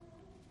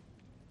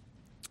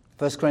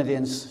1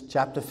 Corinthians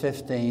chapter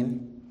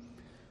 15,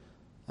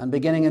 and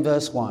beginning in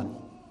verse 1.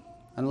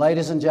 And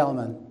ladies and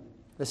gentlemen,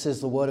 this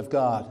is the Word of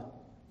God.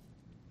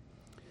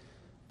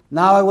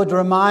 Now I would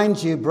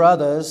remind you,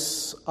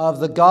 brothers, of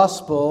the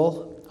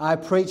gospel I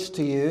preached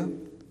to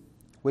you,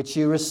 which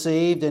you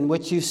received, in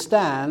which you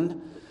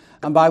stand,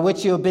 and by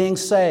which you are being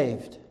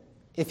saved,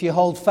 if you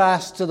hold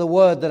fast to the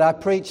word that I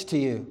preached to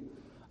you,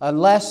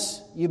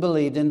 unless you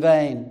believed in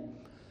vain.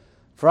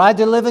 For I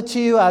delivered to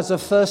you as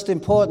of first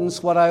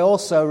importance what I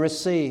also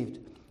received,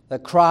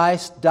 that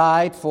Christ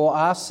died for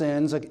our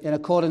sins in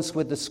accordance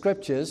with the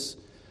Scriptures,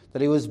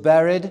 that he was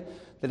buried,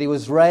 that he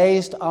was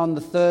raised on the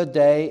third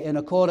day in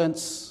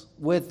accordance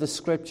with the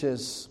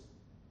Scriptures,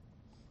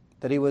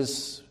 that he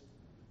was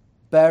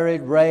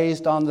buried,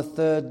 raised on the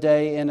third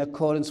day in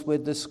accordance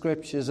with the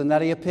Scriptures, and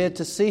that he appeared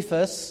to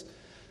Cephas,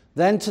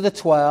 then to the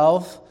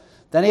 12,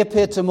 then he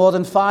appeared to more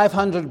than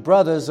 500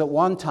 brothers at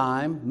one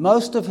time,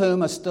 most of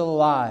whom are still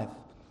alive,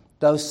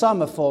 though some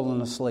have fallen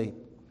asleep.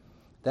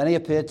 Then he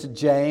appeared to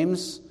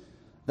James,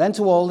 then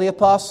to all the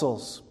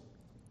apostles.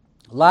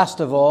 Last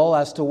of all,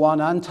 as to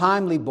one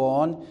untimely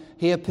born,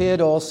 he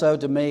appeared also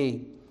to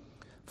me.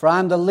 For I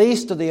am the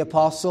least of the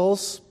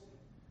apostles,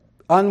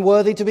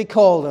 unworthy to be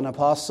called an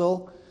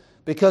apostle,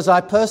 because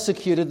I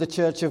persecuted the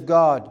church of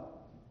God.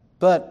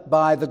 But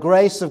by the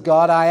grace of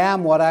God I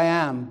am what I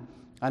am,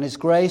 and his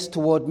grace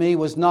toward me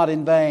was not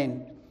in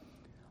vain.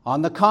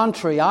 On the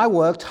contrary, I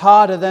worked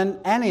harder than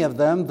any of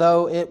them,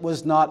 though it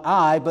was not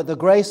I, but the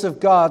grace of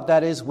God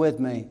that is with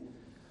me.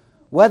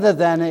 Whether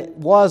then it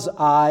was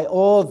I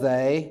or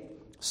they,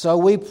 so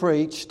we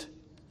preached,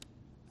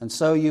 and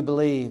so you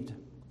believed.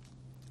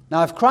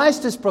 Now, if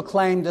Christ is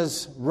proclaimed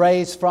as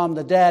raised from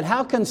the dead,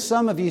 how can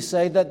some of you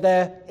say that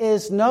there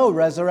is no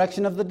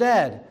resurrection of the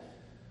dead?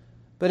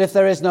 But if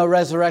there is no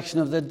resurrection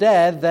of the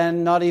dead,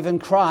 then not even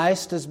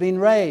Christ has been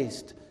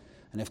raised.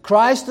 And if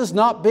Christ has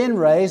not been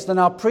raised, then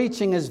our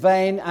preaching is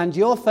vain and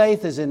your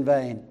faith is in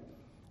vain.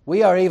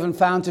 We are even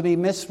found to be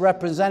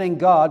misrepresenting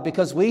God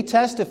because we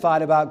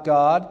testified about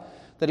God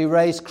that he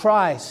raised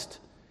Christ,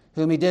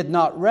 whom he did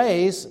not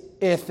raise,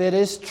 if it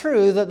is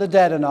true that the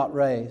dead are not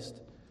raised.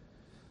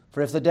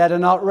 For if the dead are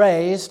not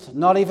raised,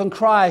 not even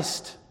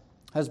Christ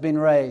has been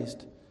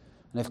raised.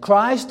 And if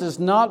Christ has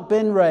not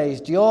been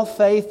raised, your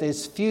faith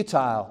is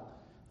futile,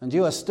 and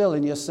you are still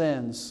in your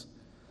sins.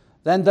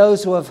 Then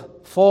those who have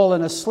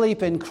fallen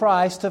asleep in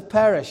Christ have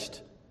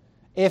perished.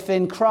 If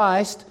in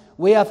Christ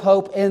we have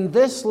hope in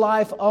this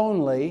life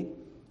only,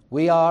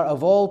 we are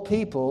of all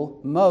people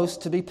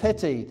most to be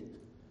pitied.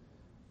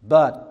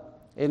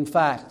 But, in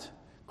fact,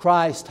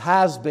 Christ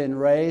has been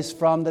raised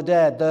from the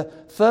dead, the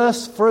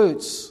first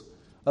fruits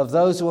of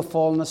those who have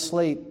fallen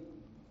asleep.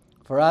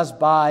 For as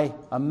by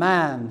a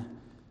man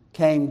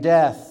came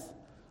death,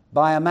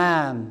 by a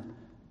man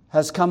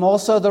has come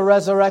also the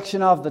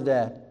resurrection of the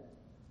dead.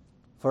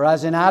 For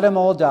as in Adam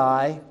all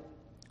die,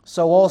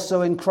 so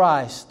also in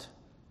Christ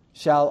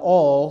shall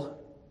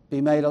all be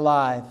made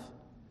alive.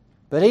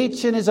 But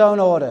each in his own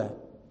order.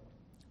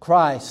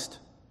 Christ,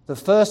 the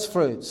first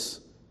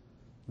fruits,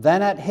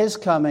 then at his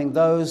coming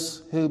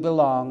those who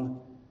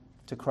belong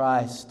to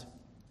Christ.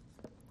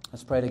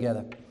 Let's pray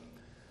together.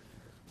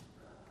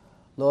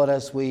 Lord,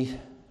 as we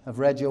have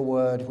read your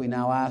word, we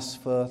now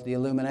ask for the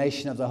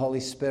illumination of the Holy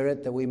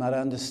Spirit that we might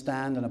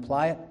understand and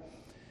apply it.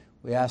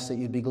 We ask that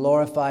you'd be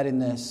glorified in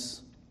this.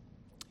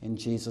 In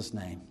Jesus'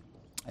 name,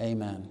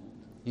 amen.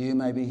 You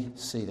may be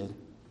seated.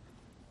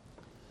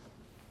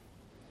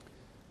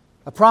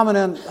 A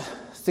prominent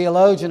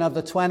theologian of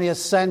the 20th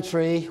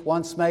century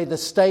once made the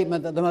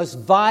statement that the most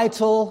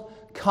vital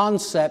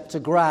concept to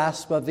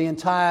grasp of the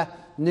entire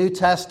New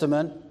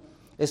Testament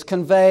is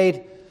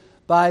conveyed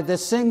by the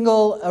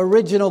single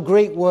original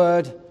Greek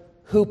word,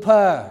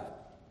 huper.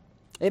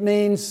 It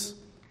means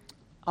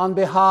on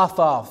behalf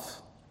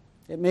of.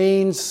 It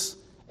means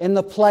in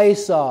the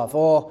place of,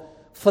 or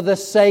for the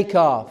sake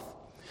of.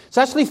 It's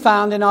actually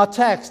found in our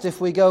text. If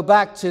we go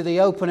back to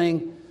the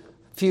opening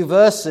few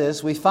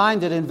verses, we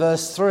find it in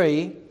verse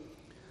 3.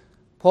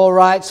 Paul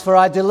writes, For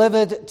I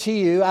delivered to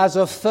you as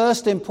of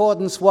first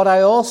importance what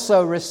I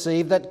also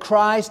received, that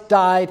Christ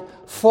died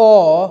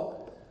for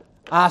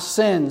our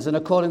sins in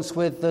accordance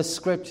with the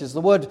Scriptures. The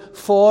word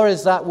for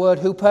is that word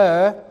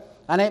huper,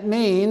 and it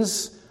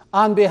means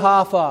on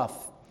behalf of.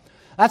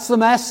 That's the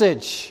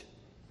message.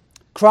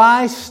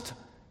 Christ,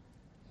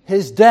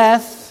 his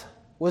death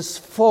was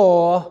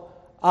for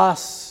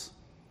us.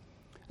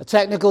 A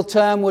technical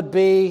term would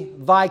be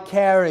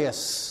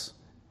vicarious.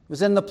 It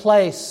was in the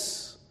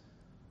place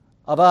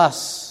of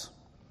us.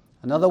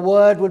 Another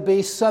word would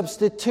be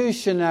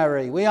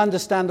substitutionary. We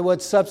understand the word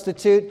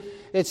substitute.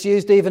 It's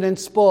used even in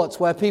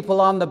sports, where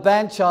people on the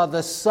bench are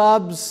the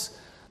subs,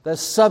 the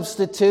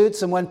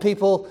substitutes, and when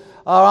people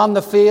are on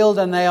the field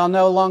and they are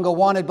no longer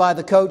wanted by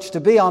the coach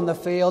to be on the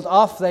field,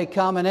 off they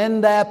come, and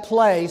in their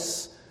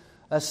place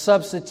a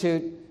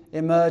substitute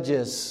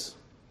emerges.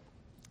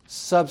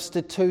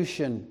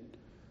 Substitution,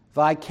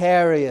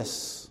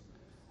 vicarious,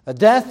 a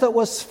death that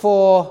was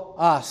for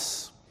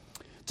us.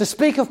 To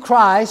speak of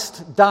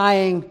Christ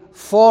dying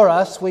for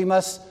us, we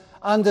must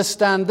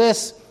understand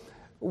this.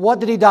 What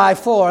did he die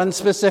for? And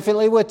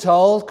specifically, we're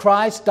told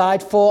Christ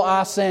died for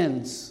our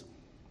sins.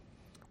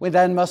 We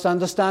then must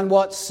understand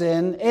what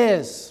sin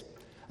is.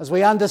 As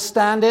we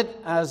understand it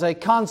as a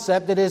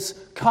concept, it is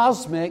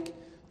cosmic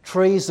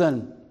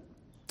treason.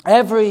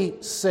 Every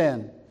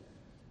sin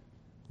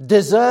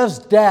deserves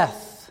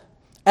death.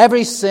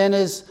 Every sin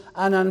is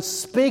an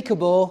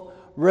unspeakable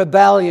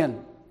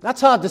rebellion.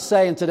 That's hard to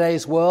say in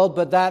today's world,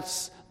 but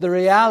that's the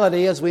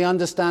reality as we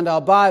understand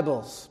our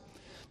Bibles.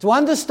 To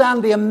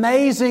understand the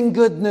amazing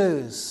good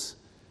news,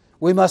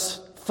 we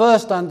must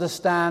first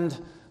understand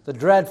the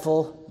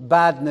dreadful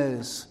bad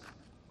news.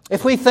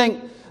 If we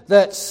think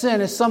that sin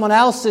is someone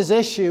else's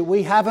issue,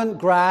 we haven't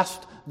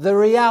grasped the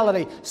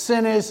reality.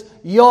 Sin is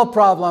your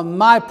problem,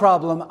 my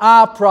problem,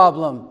 our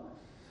problem.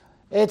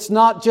 It's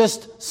not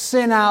just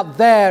sin out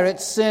there,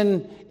 it's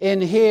sin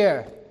in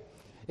here.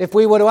 If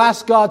we were to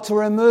ask God to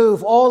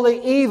remove all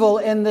the evil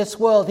in this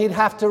world, He'd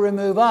have to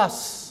remove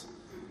us,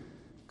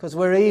 because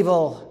we're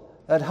evil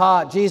at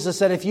heart. Jesus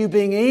said, if you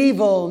being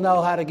evil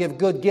know how to give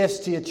good gifts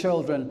to your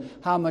children,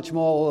 how much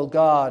more will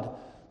God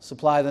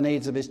supply the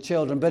needs of His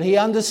children? But He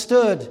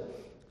understood,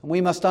 and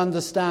we must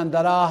understand,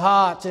 that our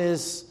heart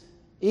is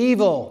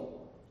evil.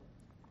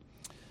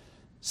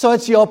 So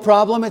it's your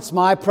problem, it's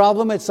my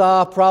problem, it's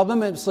our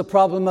problem, it's the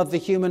problem of the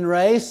human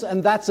race,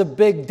 and that's a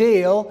big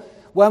deal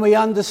when we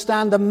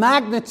understand the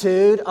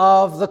magnitude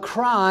of the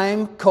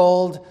crime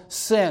called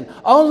sin.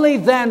 Only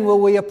then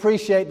will we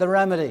appreciate the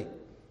remedy.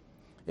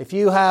 If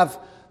you have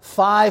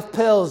 5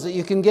 pills that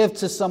you can give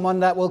to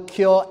someone that will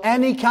cure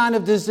any kind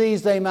of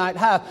disease they might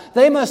have,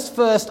 they must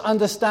first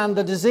understand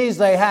the disease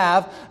they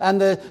have and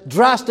the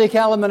drastic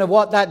element of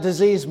what that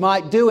disease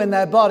might do in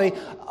their body,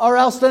 or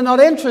else they're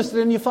not interested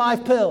in your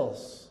 5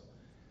 pills.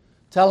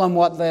 Tell them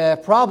what their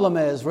problem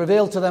is,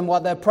 reveal to them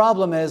what their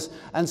problem is,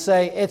 and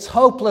say, it's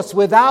hopeless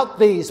without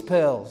these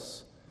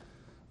pills.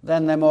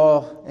 Then they're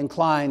more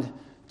inclined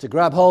to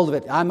grab hold of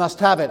it. I must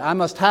have it, I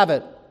must have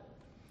it.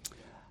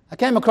 I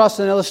came across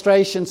an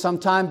illustration some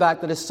time back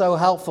that is so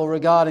helpful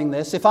regarding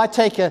this. If I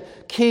take a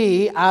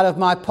key out of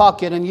my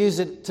pocket and use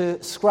it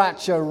to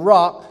scratch a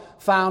rock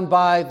found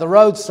by the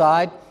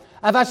roadside,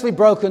 I've actually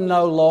broken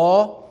no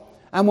law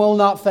and will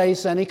not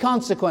face any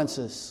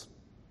consequences.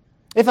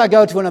 If I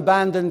go to an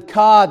abandoned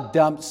car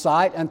dump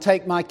site and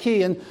take my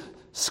key and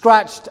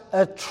scratched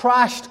a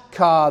trashed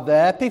car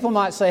there, people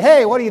might say,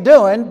 hey, what are you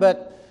doing?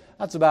 But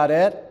that's about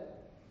it.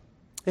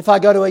 If I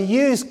go to a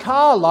used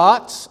car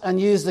lot and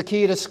use the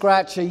key to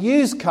scratch a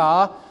used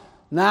car,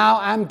 now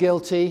I'm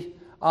guilty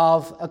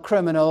of a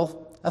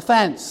criminal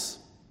offense.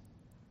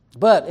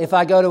 But if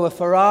I go to a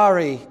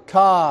Ferrari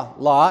car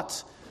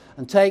lot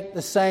and take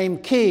the same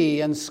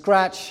key and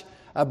scratch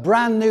a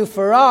brand new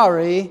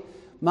Ferrari,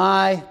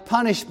 my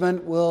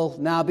punishment will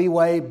now be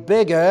way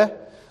bigger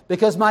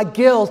because my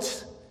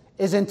guilt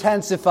is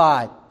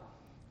intensified.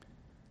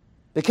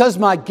 Because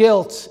my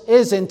guilt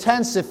is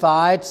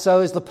intensified, so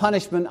is the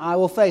punishment I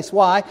will face.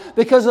 Why?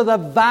 Because of the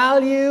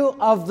value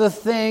of the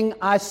thing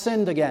I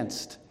sinned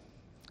against.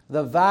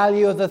 The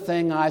value of the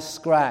thing I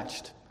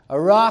scratched. A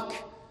rock,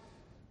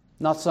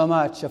 not so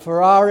much. A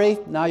Ferrari,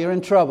 now you're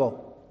in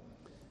trouble.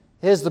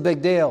 Here's the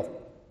big deal.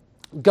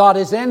 God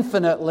is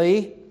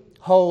infinitely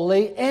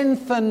holy,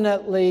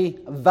 infinitely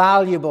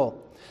valuable.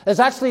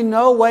 There's actually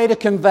no way to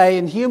convey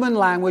in human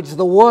language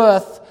the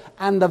worth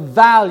and the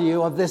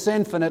value of this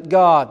infinite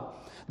God.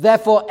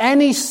 Therefore,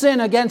 any sin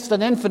against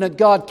an infinite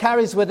God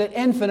carries with it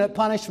infinite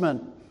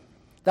punishment.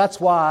 That's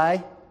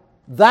why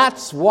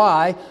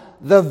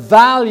the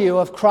value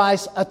of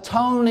Christ's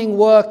atoning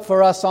work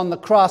for us on the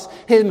cross,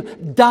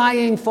 Him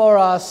dying for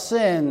our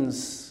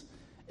sins,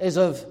 is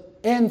of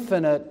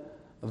infinite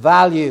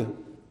value.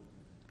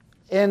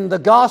 In the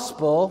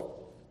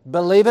gospel,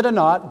 believe it or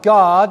not,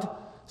 God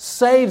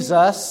saves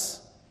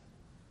us.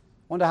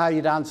 Wonder how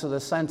you'd answer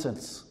this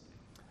sentence.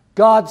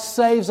 God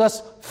saves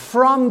us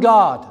from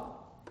God.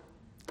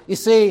 You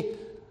see,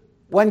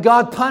 when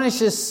God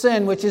punishes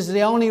sin, which is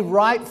the only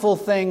rightful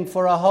thing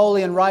for a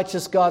holy and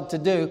righteous God to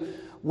do,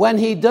 when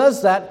He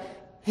does that,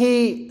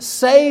 He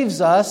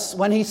saves us.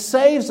 When He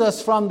saves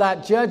us from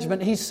that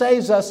judgment, He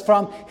saves us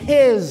from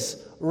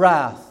His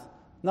wrath.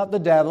 Not the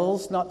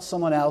devil's, not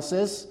someone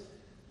else's.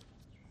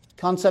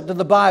 The concept of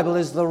the Bible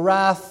is the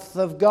wrath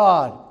of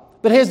God.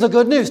 But here's the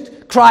good news.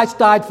 Christ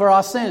died for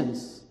our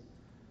sins.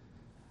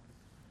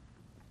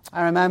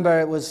 I remember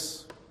it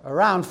was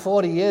around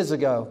 40 years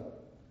ago.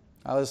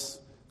 I was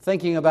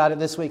thinking about it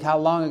this week, how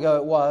long ago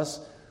it was.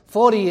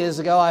 40 years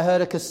ago, I heard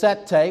a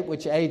cassette tape,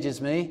 which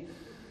ages me.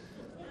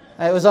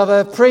 It was of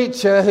a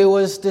preacher who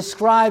was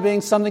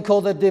describing something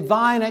called the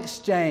divine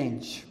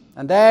exchange.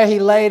 And there he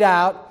laid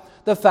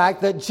out the fact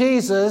that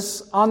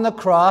Jesus on the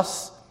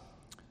cross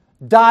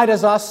died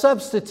as our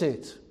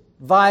substitute,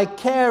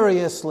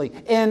 vicariously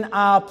in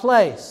our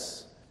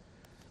place.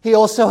 He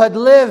also had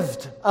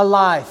lived a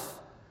life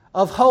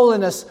of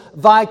holiness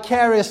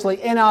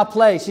vicariously in our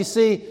place. You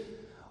see,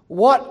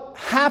 what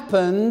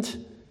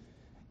happened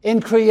In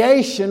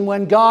creation,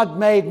 when God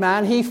made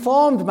man, He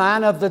formed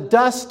man of the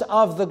dust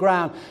of the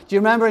ground. Do you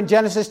remember in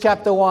Genesis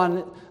chapter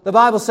 1, the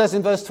Bible says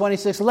in verse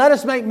 26, let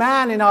us make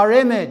man in our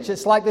image.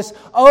 It's like this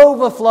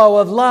overflow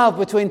of love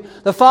between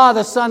the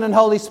Father, Son, and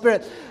Holy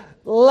Spirit.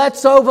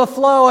 Let's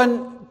overflow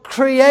and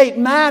create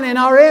man in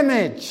our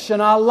image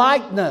and our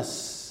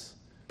likeness.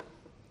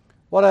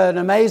 What an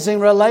amazing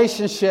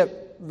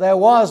relationship there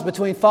was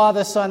between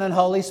Father, Son, and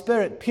Holy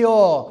Spirit.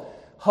 Pure,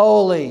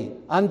 holy,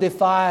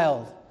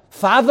 undefiled,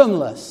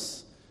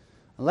 fathomless.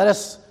 Let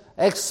us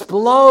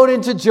explode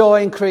into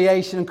joy in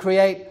creation and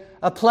create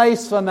a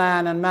place for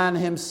man and man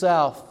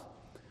himself.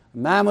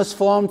 Man was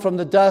formed from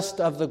the dust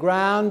of the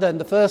ground, and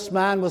the first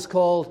man was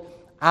called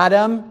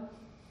Adam.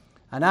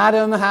 And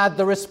Adam had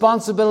the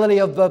responsibility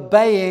of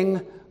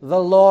obeying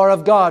the law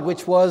of God,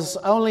 which was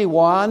only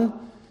one.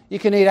 You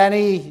can eat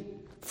any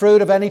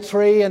fruit of any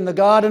tree in the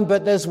garden,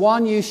 but there's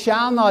one you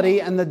shall not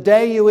eat, and the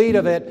day you eat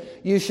of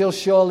it, you shall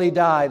surely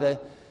die. The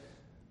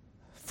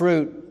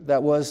fruit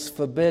that was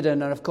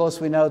forbidden. And of course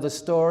we know the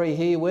story.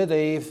 He with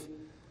Eve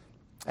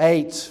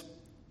ate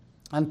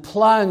and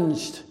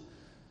plunged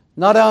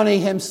not only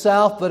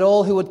himself but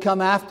all who would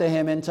come after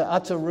him into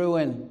utter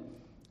ruin.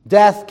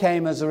 Death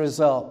came as a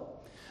result.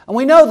 And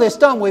we know this,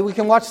 don't we? We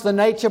can watch the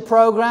nature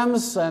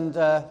programs, and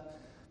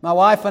my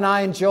wife and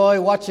I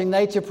enjoy watching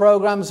nature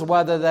programs,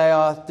 whether they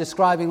are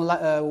describing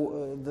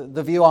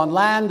the view on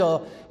land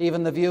or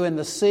even the view in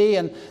the sea.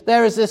 And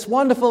there is this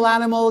wonderful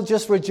animal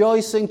just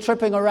rejoicing,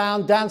 tripping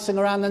around, dancing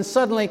around, and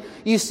suddenly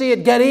you see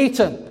it get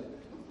eaten.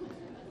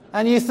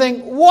 And you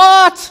think,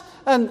 what?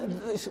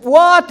 And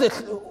what?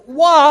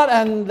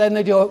 And then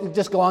they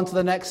just go on to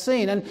the next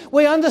scene. And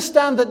we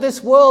understand that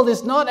this world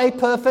is not a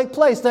perfect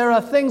place. There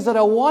are things that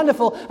are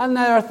wonderful, and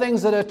there are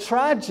things that are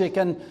tragic,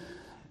 and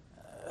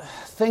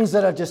things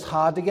that are just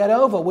hard to get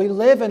over. We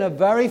live in a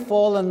very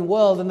fallen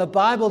world, and the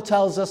Bible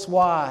tells us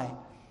why.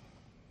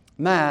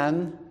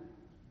 Man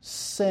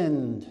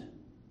sinned.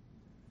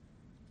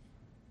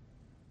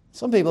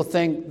 Some people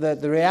think that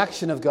the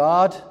reaction of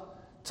God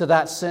to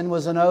that sin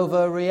was an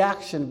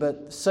overreaction,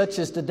 but such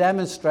as to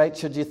demonstrate,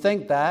 should you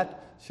think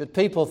that, should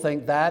people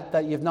think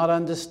that you've not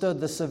understood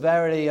the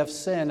severity of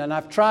sin. And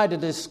I've tried to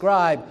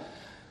describe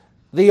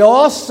the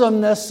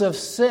awesomeness of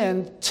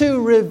sin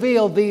to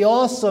reveal the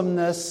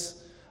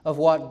awesomeness of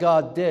what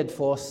God did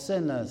for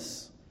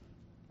sinners.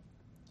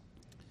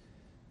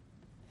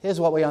 Here's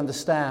what we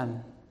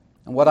understand,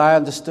 and what I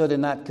understood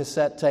in that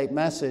cassette tape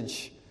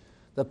message.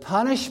 The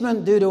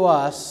punishment due to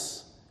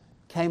us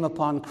came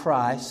upon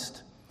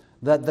Christ,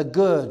 that the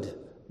good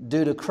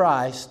due to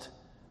Christ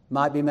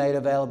might be made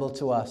available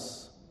to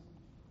us.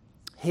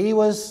 He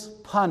was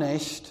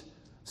punished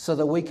so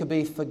that we could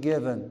be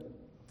forgiven.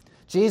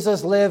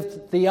 Jesus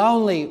lived the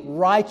only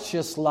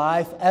righteous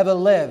life ever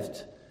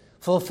lived,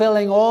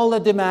 fulfilling all the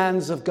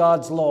demands of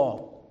God's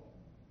law.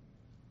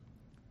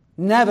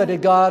 Never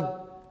did God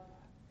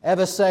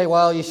ever say,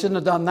 well, you shouldn't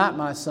have done that,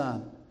 my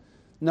son.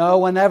 No,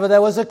 whenever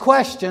there was a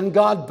question,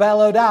 God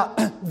bellowed out,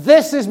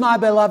 this is my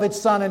beloved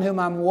Son in whom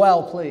I'm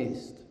well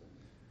pleased.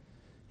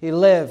 He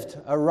lived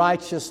a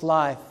righteous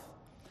life.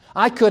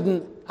 I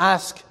couldn't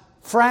ask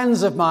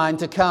friends of mine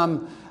to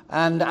come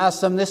and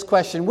ask them this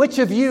question, which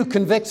of you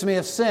convicts me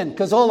of sin?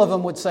 Because all of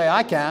them would say,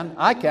 I can.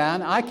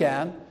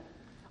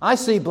 I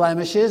see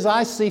blemishes.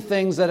 I see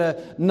things that are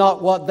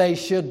not what they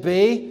should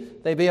be.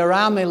 They be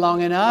around me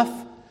long enough.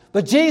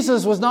 But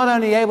Jesus was not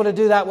only able to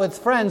do that with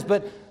friends,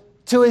 but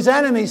to his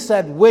enemies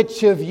said,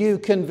 which of you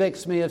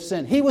convicts me of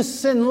sin? He was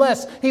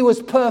sinless. He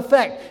was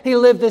perfect. He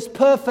lived this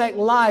perfect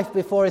life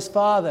before his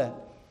Father.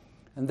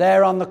 And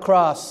there on the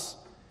cross,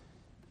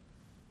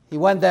 he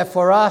went there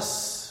for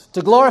us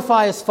to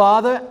glorify his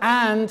Father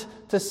and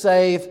to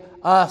save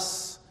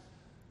us.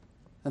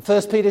 And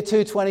 1 Peter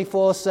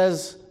 2:24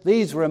 says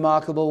these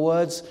remarkable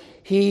words,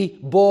 he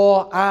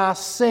bore our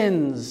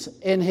sins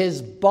in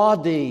his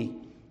body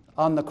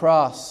on the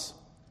cross.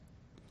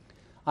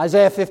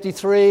 Isaiah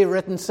 53,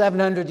 written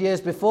 700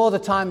 years before the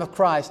time of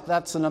Christ.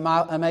 That's an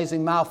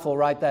amazing mouthful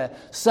right there.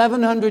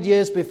 700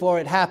 years before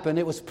it happened,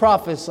 it was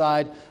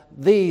prophesied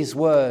these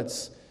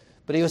words.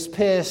 But he was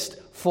pierced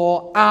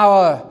for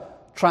our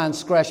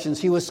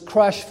transgressions. He was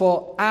crushed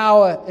for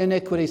our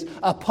iniquities.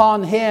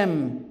 Upon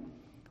him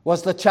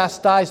was the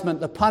chastisement,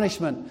 the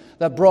punishment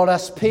that brought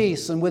us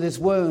peace. And with his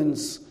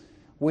wounds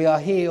we are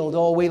healed.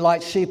 All we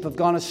like sheep have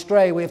gone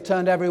astray. We have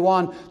turned every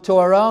one to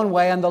our own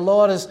way. And the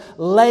Lord has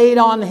laid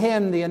on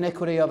him the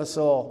iniquity of us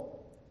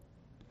all.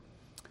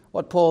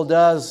 What Paul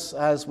does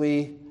as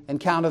we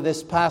encounter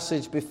this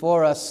passage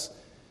before us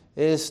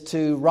is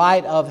to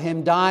write of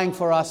him dying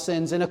for our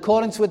sins in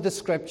accordance with the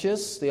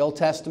Scriptures, the Old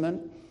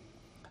Testament,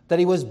 that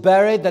he was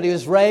buried, that he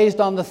was raised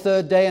on the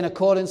third day in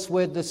accordance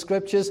with the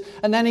Scriptures.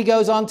 And then he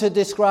goes on to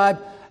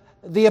describe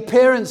the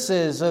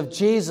appearances of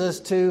Jesus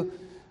to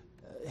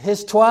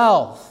his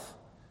 12.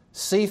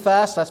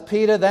 Cephas, that's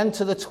Peter, then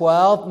to the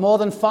 12, more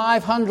than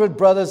 500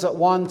 brothers at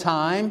one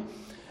time.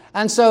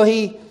 And so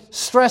he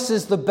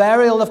stresses the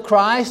burial of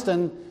Christ,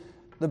 and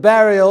the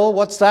burial,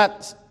 what's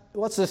that?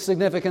 What's the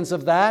significance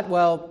of that?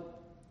 Well,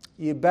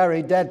 you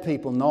bury dead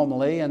people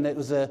normally, and it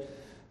was a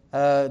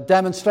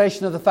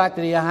demonstration of the fact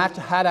that he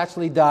had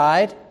actually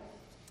died.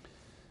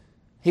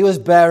 He was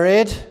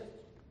buried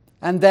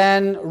and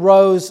then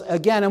rose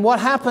again. And what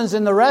happens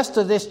in the rest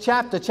of this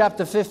chapter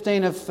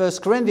 15 of 1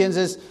 Corinthians,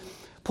 is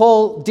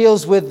Paul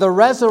deals with the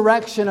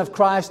resurrection of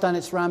Christ and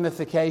its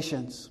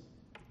ramifications.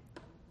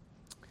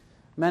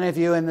 Many of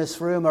you in this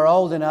room are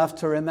old enough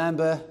to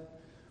remember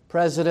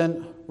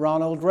President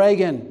Ronald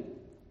Reagan.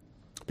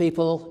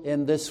 People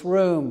in this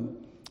room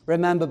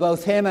remember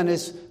both him and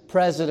his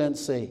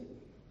presidency.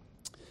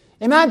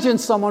 Imagine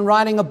someone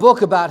writing a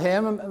book about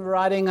him,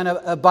 writing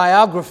a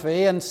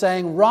biography and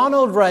saying,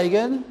 Ronald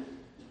Reagan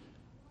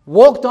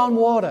walked on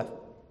water.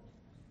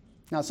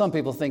 Now, some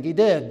people think he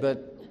did,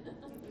 but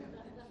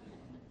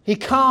he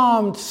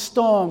calmed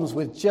storms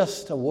with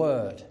just a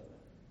word.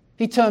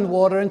 He turned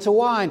water into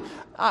wine.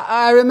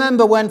 I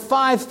remember when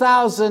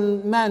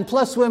 5,000 men,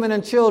 plus women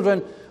and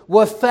children,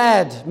 were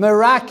fed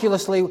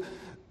miraculously.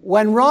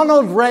 When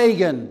Ronald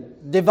Reagan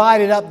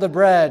divided up the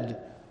bread,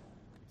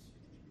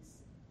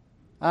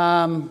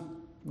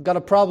 got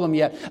a problem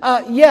yet?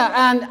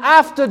 And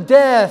after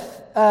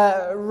death,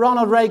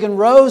 Ronald Reagan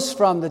rose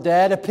from the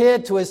dead,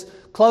 appeared to his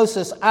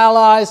closest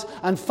allies,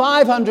 and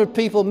 500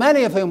 people,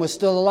 many of whom were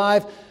still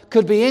alive,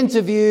 could be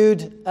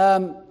interviewed.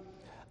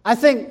 I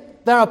think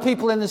there are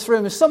people in this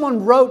room, if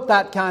someone wrote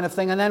that kind of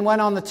thing and then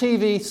went on the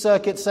TV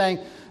circuit saying,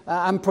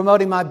 I'm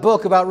promoting my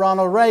book about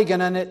Ronald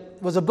Reagan, and it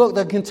was a book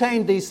that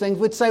contained these things,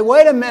 would say,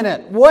 wait a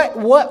minute,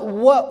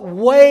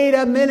 wait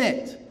a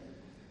minute.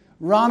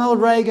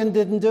 Ronald Reagan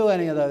didn't do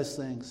any of those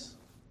things.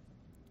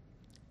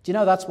 Do you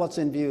know that's what's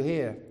in view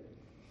here?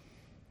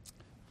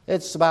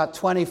 It's about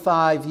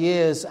 25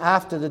 years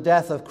after the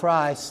death of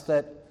Christ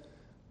that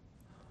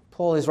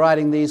Paul is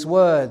writing these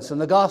words,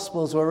 and the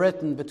Gospels were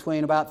written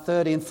between about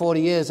 30 and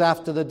 40 years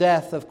after the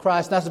death of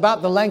Christ. That's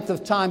about the length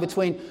of time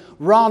between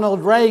Ronald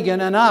Reagan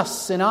and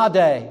us in our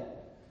day.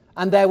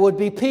 And there would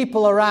be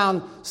people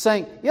around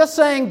saying, you're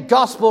saying,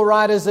 gospel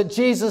writers, that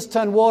Jesus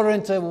turned water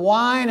into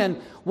wine and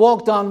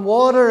walked on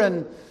water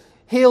and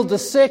healed the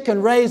sick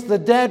and raised the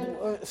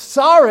dead.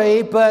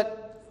 Sorry,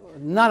 but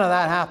none of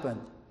that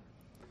happened.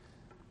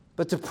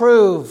 But to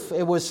prove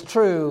it was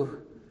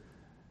true,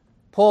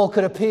 Paul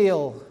could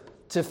appeal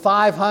to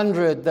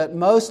 500 that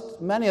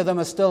many of them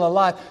are still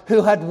alive,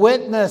 who had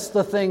witnessed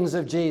the things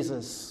of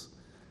Jesus,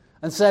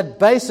 and said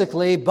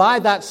basically by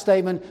that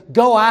statement,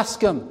 go ask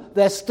them,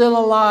 they're still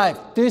alive.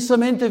 Do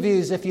some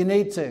interviews if you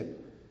need to.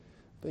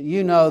 But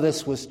you know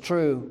this was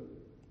true.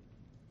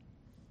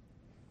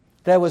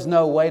 There was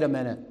no wait a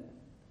minute.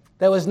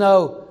 There was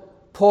no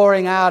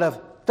pouring out of,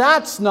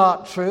 that's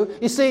not true.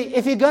 You see,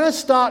 if you're going to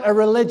start a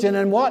religion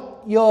and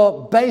what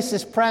your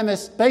basic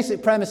premise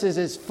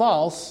is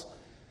false,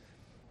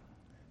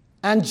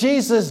 and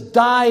Jesus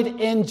died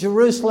in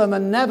Jerusalem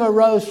and never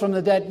rose from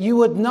the dead, you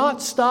would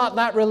not start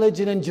that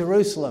religion in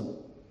Jerusalem.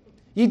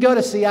 You'd go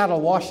to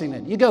Seattle,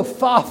 Washington. You'd go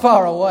far,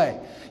 far away.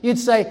 You'd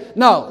say,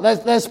 no,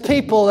 there's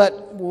people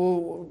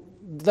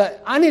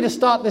that I need to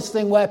start this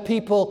thing where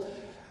people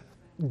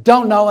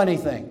don't know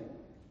anything.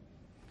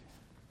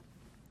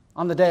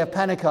 On the day of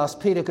Pentecost,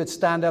 Peter could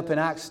stand up in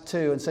Acts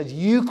 2 and said,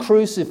 you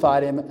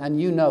crucified him and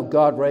you know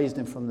God raised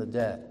him from the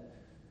dead.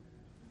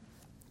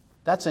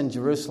 That's in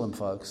Jerusalem,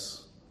 folks.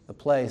 The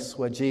place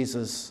where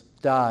Jesus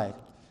died.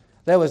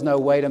 There was no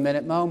wait a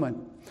minute moment.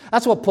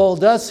 That's what Paul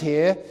does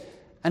here.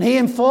 And he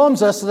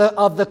informs us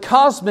of the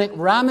cosmic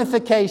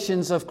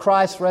ramifications of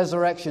Christ's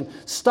resurrection,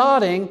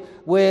 starting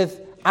with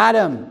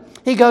Adam.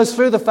 He goes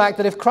through the fact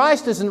that if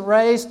Christ isn't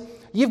raised,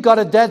 you've got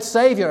a dead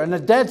Savior, and a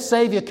dead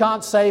Savior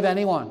can't save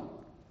anyone.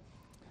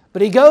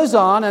 But he goes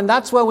on, and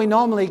that's where we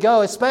normally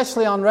go,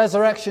 especially on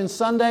Resurrection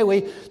Sunday.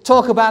 We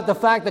talk about the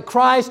fact that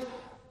Christ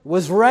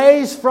was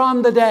raised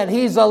from the dead.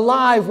 He's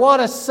alive.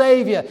 What a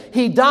Savior.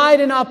 He died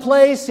in our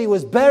place. He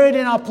was buried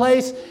in our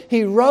place.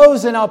 He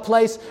rose in our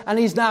place. And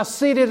He's now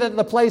seated at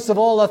the place of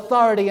all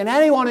authority. And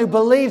anyone who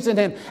believes in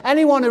Him,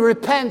 anyone who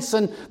repents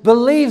and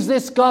believes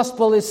this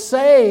gospel is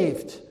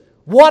saved.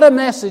 What a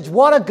message.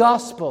 What a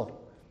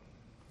gospel.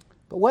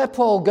 But where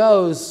Paul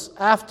goes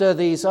after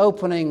these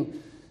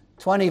opening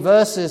 20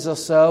 verses or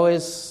so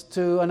is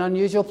to an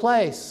unusual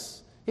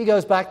place. He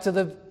goes back to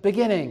the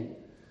beginning.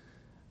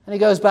 And he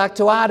goes back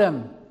to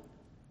Adam.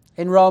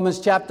 In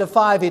Romans chapter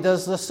 5, he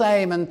does the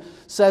same and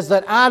says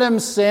that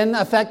Adam's sin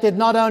affected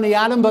not only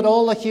Adam, but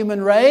all the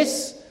human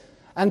race.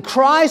 And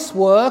Christ's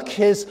work,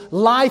 His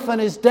life and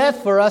His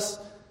death for us,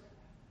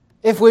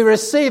 if we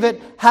receive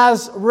it,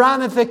 has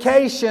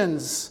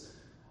ramifications.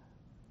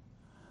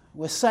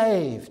 We're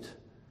saved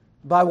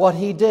by what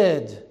He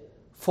did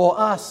for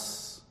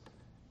us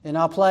in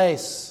our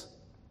place.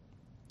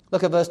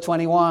 Look at verse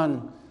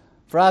 21.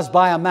 For as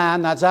by a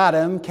man, that's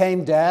Adam,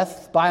 came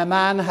death, by a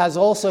man has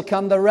also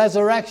come the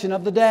resurrection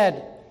of the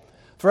dead.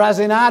 For as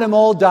in Adam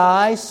all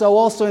die, so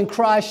also in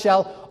Christ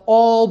shall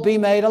all be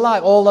made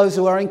alive, all those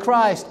who are in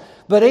Christ.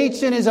 But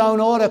each in his own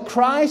order,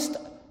 Christ,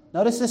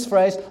 notice this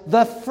phrase,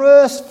 the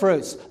first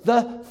fruits,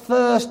 the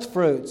first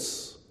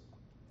fruits.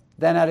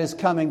 Then at His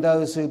coming,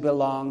 those who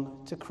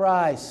belong to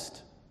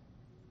Christ.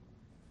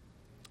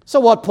 So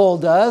what Paul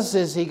does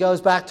is he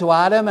goes back to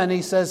Adam and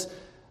he says,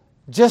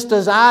 just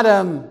as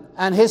Adam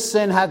and his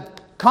sin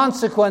had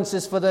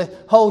consequences for the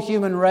whole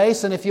human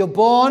race, and if you're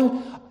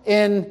born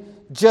in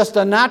just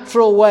a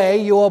natural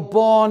way, you are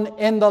born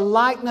in the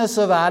likeness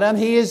of Adam.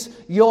 He is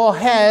your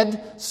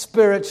head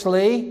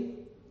spiritually.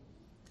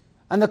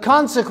 And the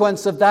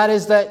consequence of that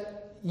is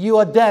that you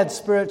are dead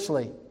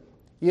spiritually.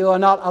 You are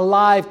not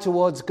alive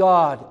towards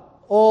God.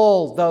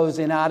 All those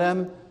in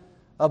Adam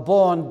are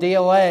born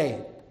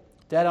DOA,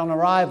 dead on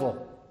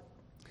arrival.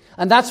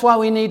 And that's why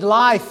we need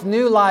life,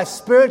 new life,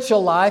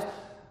 spiritual life.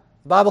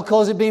 The Bible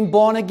calls it being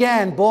born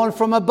again, born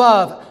from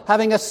above,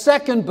 having a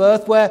second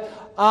birth where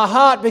our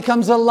heart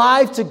becomes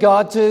alive to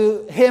God,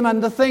 to Him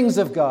and the things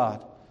of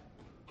God.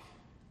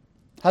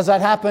 Has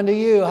that happened to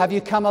you? Have you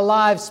come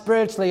alive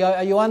spiritually?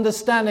 Are you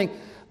understanding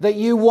that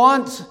you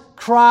want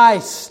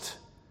Christ?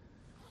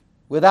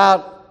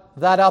 Without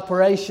that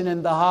operation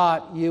in the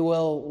heart, you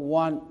will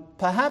want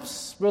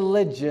perhaps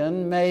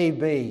religion,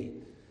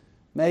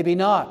 maybe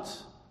not.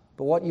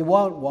 But what you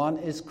won't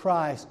want is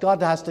Christ.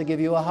 God has to give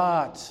you a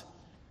heart.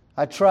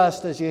 I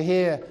trust as you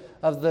hear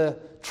of the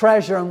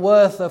treasure and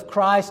worth of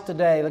Christ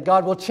today, that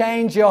God will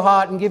change your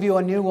heart and give you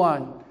a new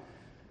one,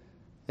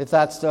 if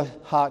that's the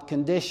heart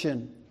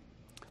condition.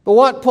 But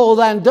what Paul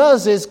then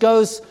does is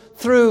goes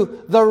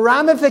through the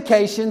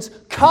ramifications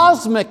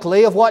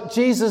cosmically of what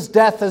Jesus'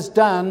 death has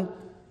done,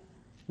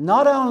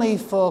 not only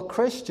for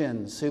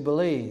Christians who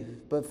believe,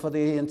 but for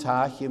the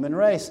entire human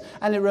race.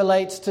 And it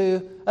relates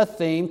to a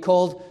theme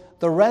called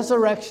the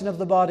resurrection of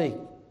the body.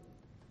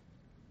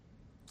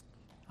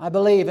 I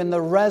believe in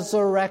the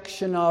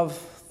resurrection of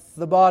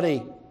the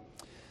body.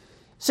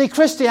 See,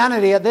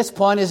 Christianity at this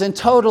point is in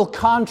total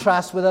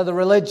contrast with other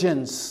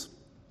religions.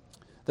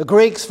 The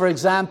Greeks, for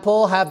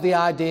example, have the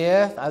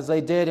idea, as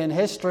they did in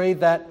history,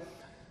 that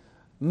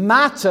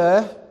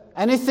matter,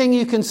 anything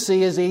you can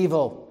see, is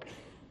evil.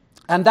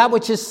 And that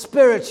which is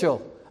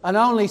spiritual, and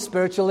only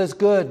spiritual, is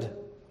good.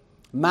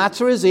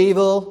 Matter is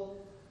evil.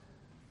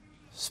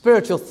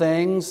 Spiritual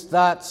things,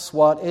 that's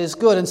what is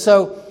good. And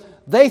so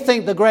they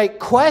think the great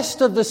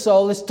quest of the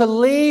soul is to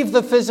leave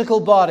the physical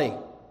body,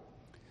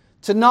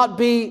 to not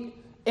be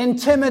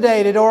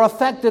intimidated or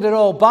affected at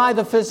all by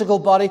the physical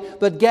body,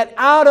 but get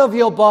out of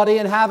your body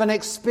and have an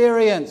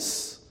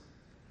experience.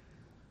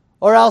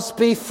 Or else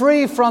be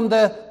free from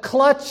the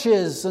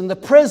clutches and the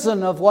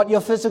prison of what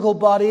your physical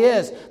body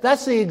is.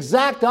 That's the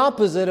exact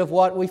opposite of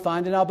what we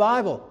find in our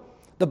Bible.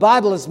 The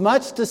Bible has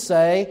much to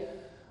say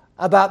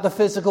about the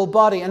physical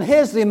body. And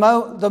here's the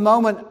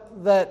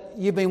moment that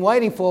you've been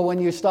waiting for when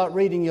you start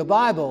reading your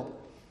Bible.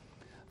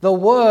 The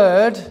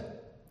Word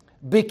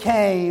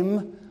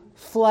became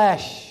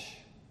flesh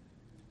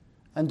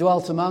and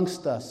dwelt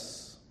amongst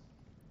us.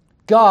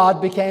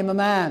 God became a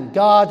man.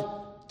 God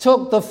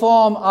took the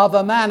form of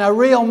a man, a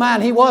real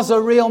man. He was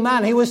a real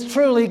man. He was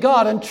truly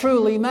God and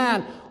truly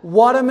man.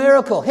 What a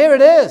miracle. Here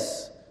it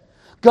is.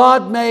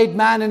 God made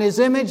man in His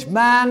image.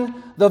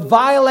 Man, the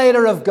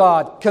violator of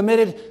God,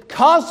 committed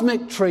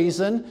cosmic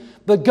treason,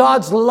 but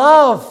God's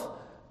love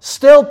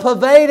still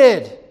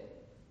pervaded.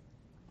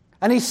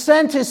 And He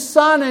sent His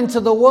Son into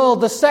the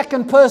world, the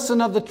second person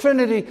of the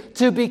Trinity,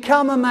 to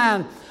become a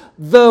man.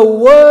 The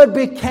Word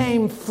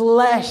became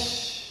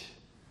flesh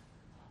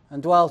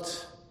and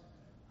dwelt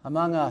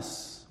among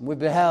us. We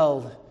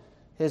beheld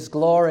His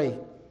glory.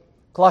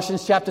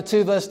 Colossians chapter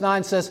 2 verse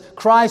 9 says,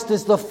 Christ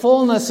is the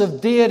fullness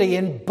of deity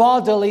in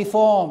bodily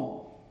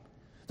form.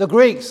 The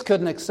Greeks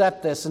couldn't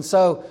accept this, and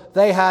so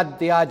they had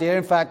the idea,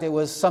 in fact it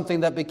was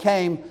something that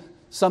became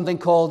something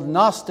called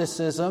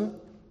Gnosticism.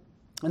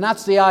 And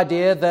that's the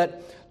idea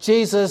that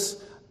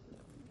Jesus,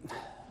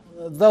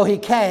 though He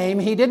came,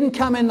 He didn't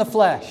come in the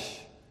flesh.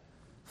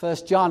 1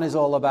 John is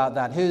all about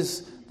that.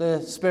 Who's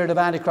the spirit of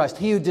Antichrist?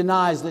 He who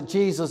denies that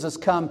Jesus has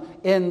come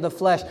in the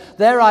flesh.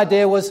 Their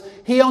idea was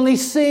He only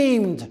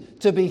seemed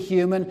to be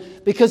human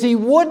because He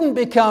wouldn't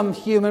become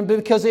human,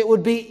 because it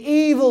would be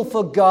evil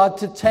for God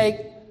to take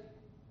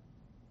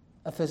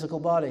a physical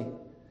body.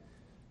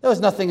 There was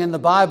nothing in the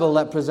Bible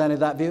that presented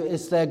that view.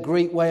 It's their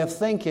Greek way of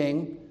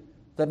thinking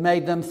that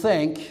made them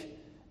think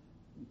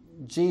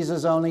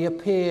Jesus only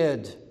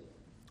appeared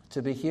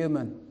to be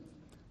human.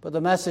 But the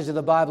message of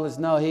the Bible is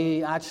no,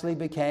 He actually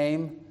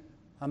became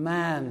a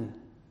man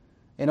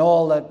in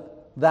all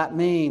that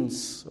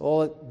means,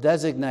 all it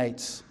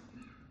designates.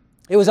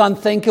 It was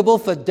unthinkable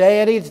for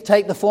deity to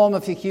take the form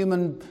of a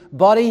human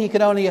body. He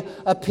could only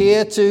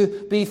appear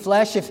to be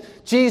flesh.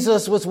 If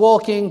Jesus was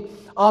walking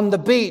on the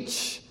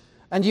beach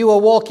and you were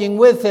walking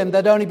with Him,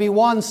 there'd only be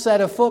one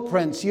set of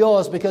footprints,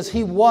 yours, because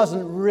He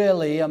wasn't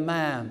really a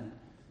man.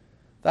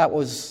 That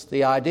was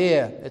the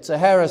idea. It's a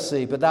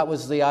heresy, but that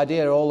was the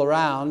idea all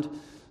around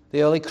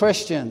the early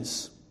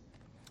Christians.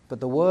 But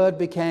the Word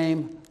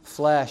became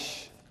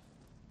flesh.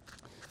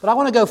 But I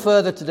want to go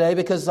further today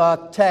because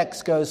our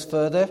text goes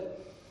further.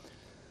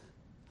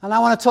 And I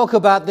want to talk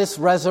about this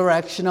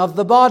resurrection of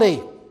the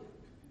body.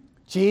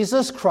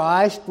 Jesus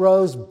Christ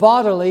rose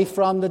bodily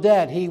from the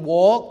dead. He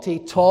walked, He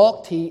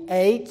talked, He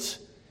ate.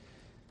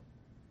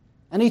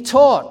 And he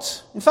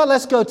taught. In fact,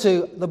 let's go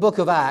to the book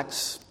of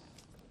Acts.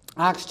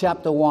 Acts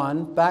chapter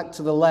 1, back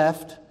to the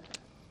left,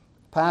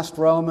 past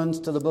Romans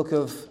to the book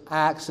of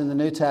Acts in the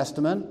New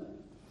Testament.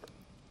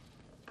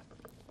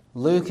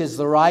 Luke is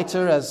the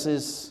writer, as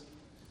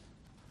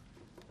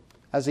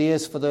he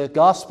is for the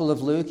Gospel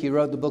of Luke. He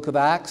wrote the book of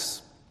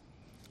Acts.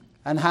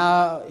 And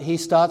how he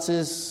starts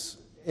is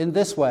in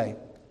this way.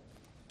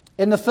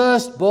 In the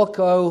first book,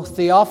 O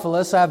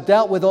Theophilus, I have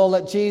dealt with all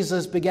that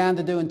Jesus began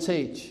to do and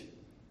teach.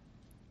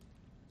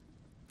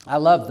 I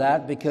love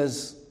that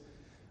because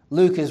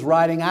Luke is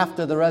writing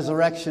after the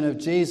resurrection of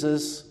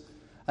Jesus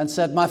and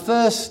said, my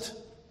first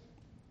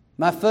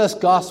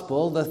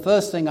gospel, the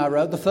first thing I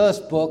wrote, the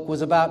first book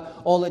was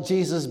about all that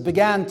Jesus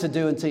began to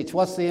do and teach.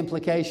 What's the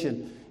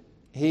implication?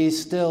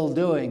 He's still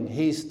doing,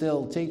 he's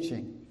still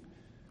teaching.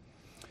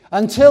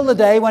 Until the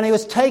day when he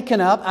was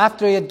taken up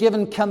after he had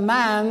given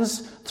commands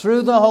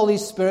through the Holy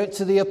Spirit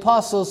to the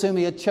apostles whom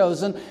he had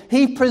chosen,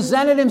 he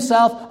presented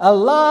himself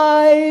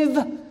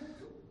alive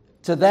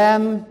to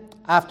them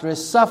after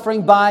his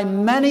suffering by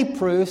many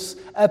proofs,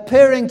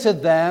 appearing to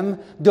them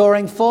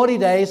during 40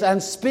 days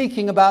and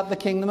speaking about the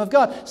kingdom of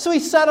God. So he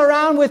sat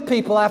around with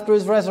people after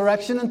his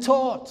resurrection and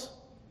taught.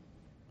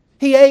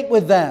 He ate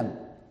with them.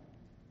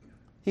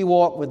 He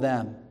walked with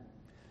them.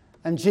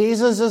 And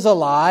Jesus is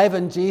alive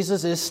and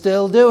Jesus is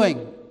still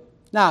doing.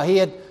 Now,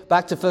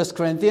 back to 1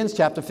 Corinthians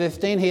chapter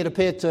 15, he had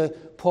appeared to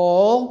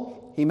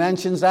Paul. He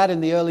mentions that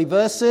in the early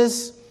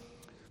verses.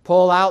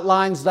 Paul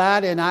outlines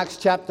that in Acts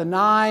chapter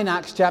 9,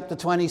 Acts chapter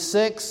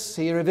 26.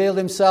 He revealed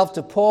himself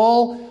to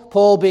Paul,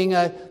 Paul being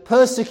a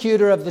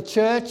persecutor of the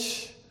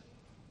church.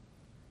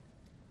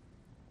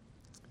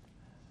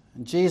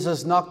 And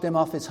Jesus knocked him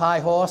off his high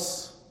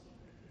horse,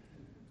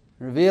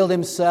 revealed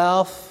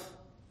himself.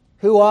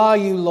 Who are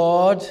you,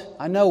 Lord?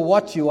 I know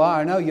what you are.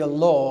 I know you're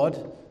Lord.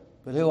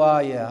 But who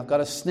are you? I've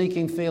got a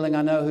sneaking feeling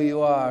I know who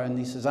you are. And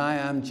he says, I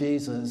am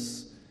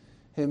Jesus,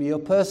 whom you're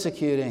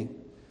persecuting.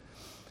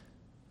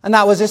 And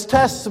that was his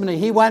testimony.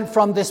 He went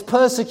from this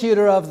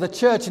persecutor of the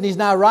church, and he's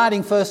now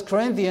writing 1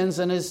 Corinthians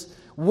and is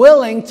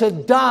willing to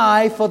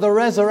die for the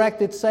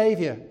resurrected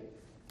Savior.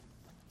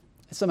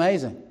 It's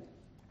amazing.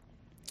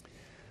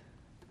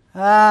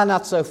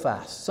 Not so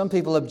fast. Some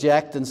people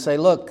object and say,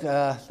 look,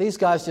 these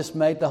guys just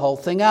made the whole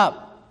thing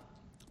up.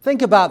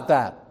 Think about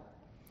that.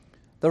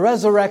 The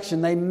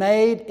resurrection, they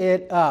made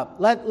it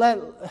up.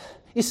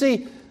 You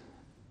see,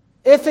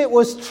 if it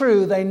was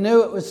true, they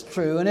knew it was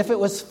true. And if it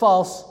was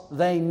false,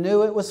 they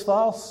knew it was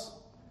false.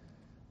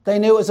 They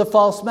knew it was a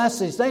false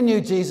message. They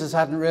knew Jesus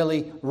hadn't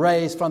really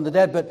raised from the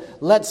dead. But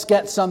let's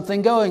get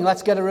something going.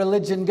 Let's get a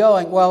religion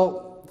going.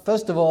 Well,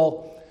 first of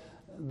all,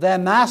 their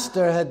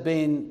master had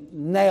been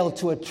nailed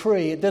to a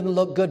tree. It didn't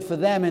look good for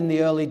them in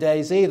the early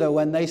days either.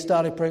 When they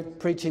started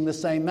preaching the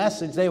same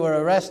message, they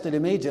were arrested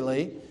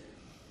immediately.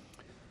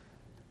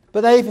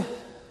 But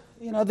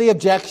the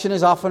objection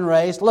is often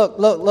raised.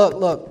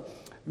 Look.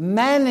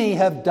 Many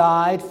have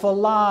died for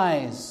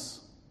lies.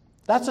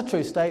 That's a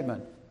true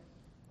statement.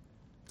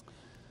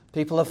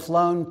 People have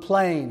flown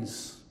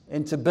planes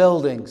into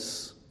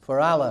buildings for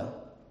Allah.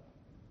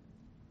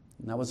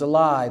 And that was a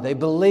lie. They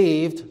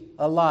believed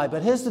a lie.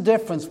 But here's the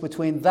difference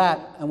between that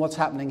and what's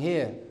happening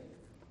here.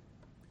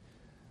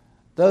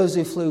 Those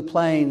who flew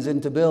planes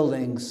into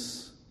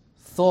buildings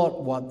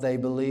thought what they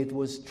believed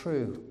was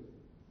true.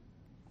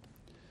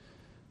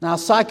 Now,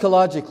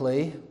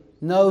 psychologically,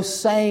 no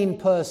sane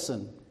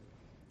person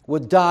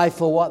would die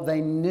for what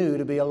they knew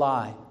to be a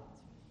lie.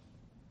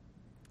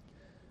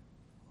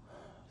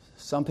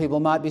 Some people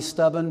might be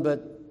stubborn,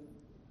 but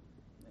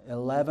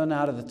 11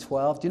 out of the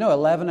 12. Do you know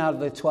 11 out of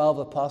the 12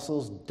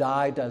 apostles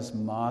died as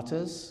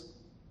martyrs?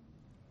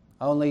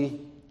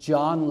 Only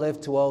John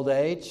lived to old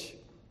age.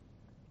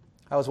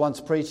 I was once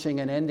preaching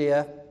in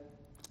India.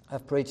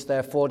 I've preached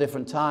there 4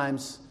 different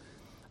times.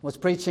 I was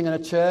preaching in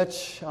a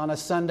church on a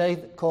Sunday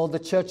called the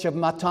Church of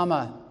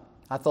Matama.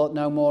 I thought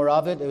no more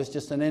of it. It was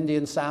just an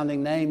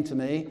Indian-sounding name to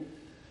me.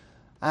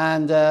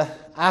 And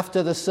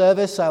after the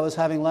service, I was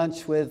having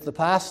lunch with the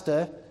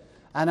pastor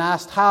and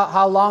asked,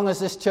 how long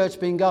has this church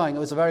been going? It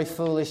was a very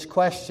foolish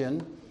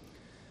question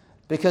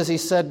because he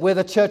said, we're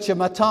the Church of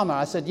Matama.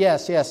 I said,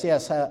 yes.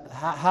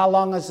 How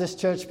long has this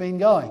church been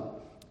going?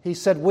 He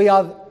said, we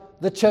are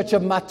the Church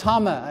of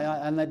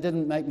Matama. And that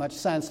didn't make much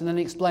sense. And then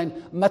he explained,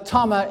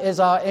 Matama is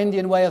our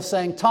Indian way of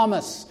saying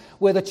Thomas.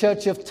 We're the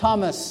Church of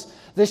Thomas.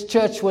 This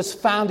church was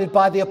founded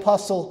by the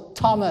Apostle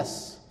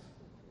Thomas.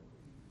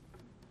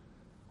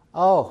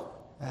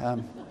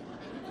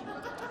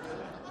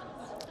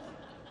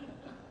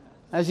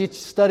 As you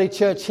study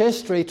church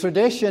history,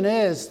 tradition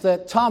is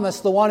that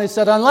Thomas, the one who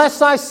said,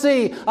 unless I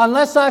see,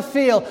 unless I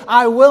feel,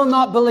 I will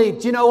not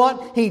believe. Do you know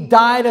what? He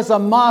died as a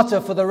martyr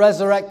for the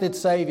resurrected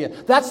Savior.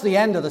 That's the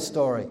end of the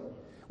story.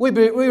 We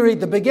read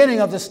the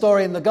beginning of the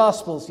story in the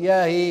Gospels.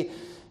 Yeah, he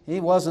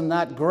wasn't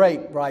that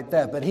great right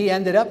there, but he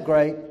ended up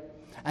great.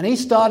 And he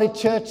started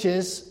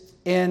churches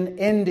in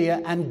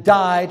India and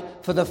died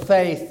for the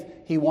faith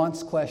he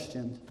once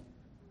questioned.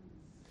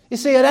 You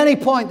see, at any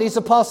point, these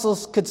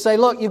apostles could say,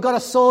 look, you've got a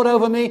sword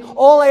over me.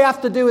 All they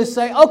have to do is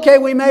say, okay,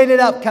 we made it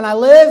up. Can I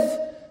live?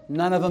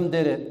 None of them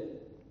did it.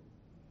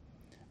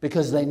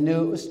 Because they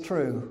knew it was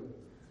true.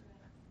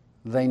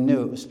 They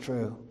knew it was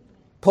true.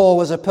 Paul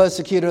was a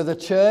persecutor of the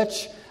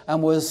church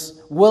and was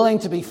willing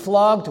to be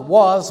flogged,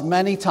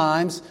 many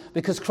times,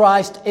 because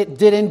Christ, it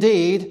did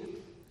indeed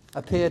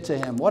appear to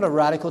him. What a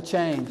radical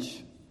change.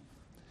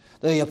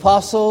 The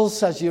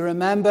apostles, as you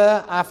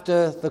remember,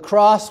 after the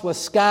cross were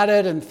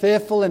scattered and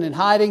fearful and in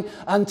hiding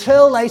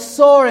until they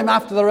saw him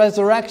after the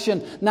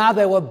resurrection. Now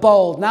they were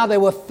bold. Now they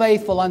were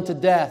faithful unto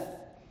death.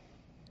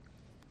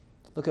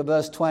 Look at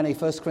verse 20,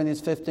 1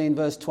 Corinthians 15,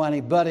 verse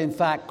 20. But in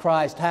fact,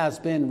 Christ has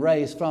been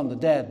raised from the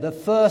dead, the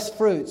first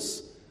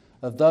fruits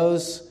of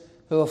those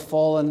who have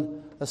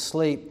fallen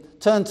asleep.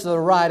 Turn to the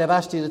right. I've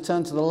asked you to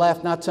turn to the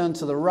left. Now turn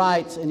to the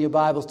right in your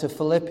Bibles to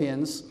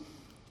Philippians.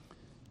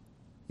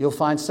 You'll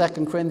find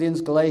 2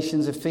 Corinthians,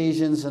 Galatians,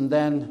 Ephesians, and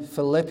then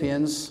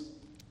Philippians.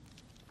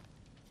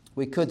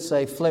 We could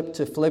say flip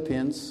to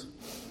Philippians.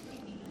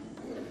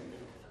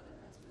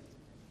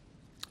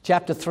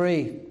 Chapter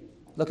 3.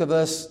 Look at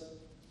verse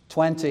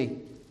 20.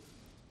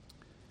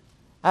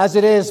 As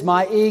it is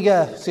my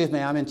eager...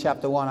 I'm in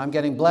chapter 1. I'm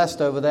getting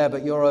blessed over there,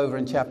 but you're over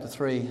in chapter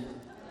 3.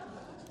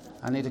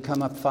 I need to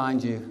come up and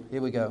find you.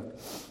 Here we go.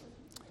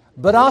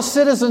 But our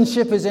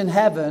citizenship is in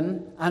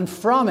heaven, and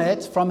from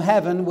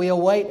heaven, we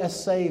await a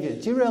Savior.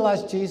 Do you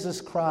realize Jesus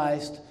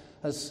Christ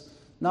has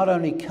not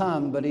only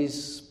come, but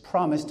he's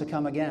promised to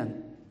come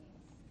again?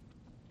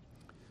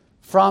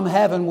 From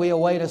heaven, we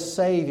await a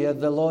Savior,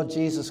 the Lord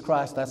Jesus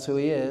Christ. That's who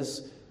he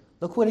is.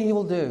 Look what he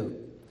will do.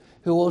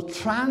 Who will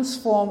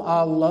transform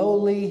our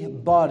lowly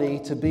body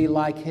to be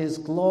like his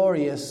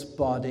glorious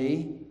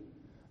body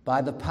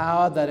by the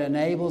power that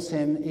enables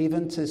him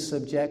even to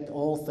subject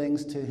all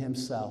things to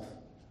himself.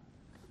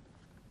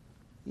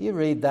 You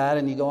read that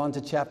and you go on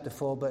to chapter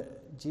 4,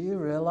 but do you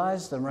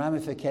realize the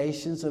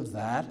ramifications of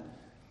that?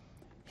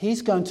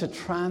 He's going to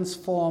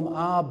transform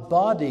our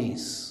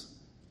bodies.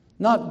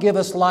 Not give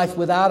us life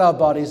without our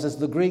bodies, as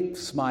the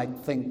Greeks might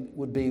think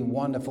would be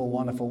wonderful,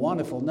 wonderful,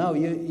 wonderful. No,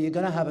 you're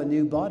going to have a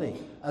new body,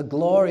 a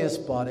glorious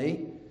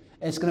body.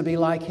 It's going to be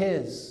like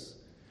his.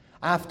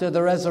 After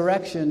the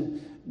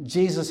resurrection,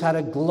 Jesus had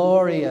a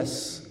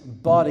glorious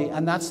body,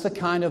 and that's the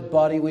kind of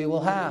body we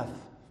will have.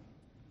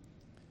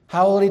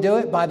 How will he do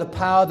it? By the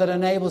power that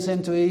enables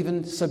him to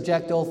even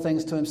subject all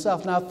things to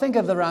himself. Now think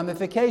of the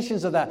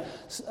ramifications of that.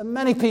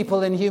 Many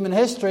people in human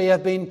history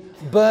have been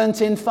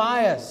burnt in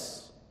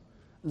fires.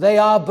 They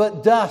are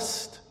but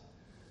dust.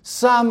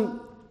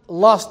 Some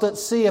lost at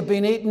sea have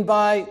been eaten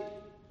by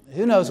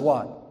who knows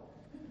what.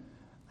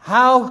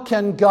 How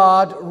can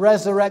God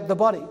resurrect the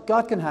body?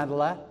 God can handle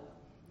that.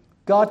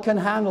 God can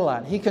handle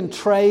that. He can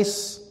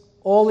trace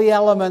all the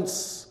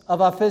elements of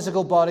our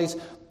physical bodies,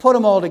 put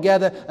them all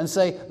together and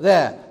say,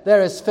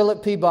 there is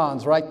Philip P.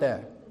 Barnes right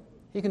there.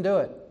 He can do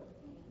it.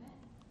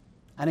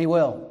 And he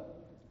will.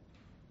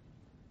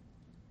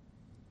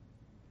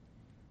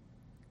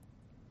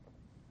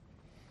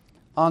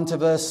 On to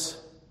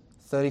verse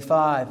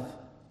 35.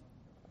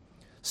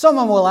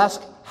 Someone will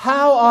ask,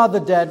 how are the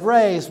dead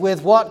raised?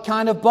 With what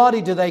kind of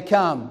body do they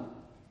come?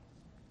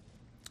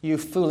 You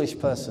foolish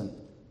person.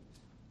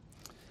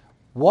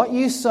 What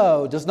you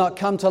sow does not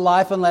come to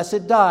life unless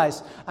it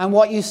dies. And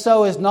what you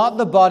sow is not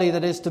the body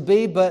that is to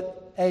be,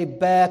 but a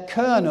bare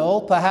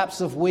kernel,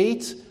 perhaps of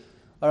wheat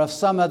or of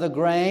some other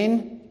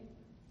grain.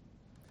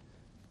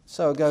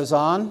 So it goes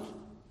on.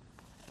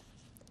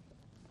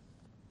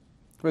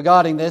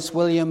 Regarding this,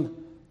 William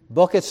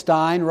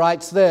Buckenstein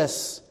writes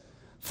this: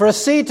 for a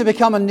seed to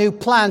become a new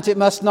plant, it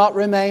must not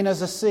remain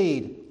as a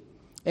seed.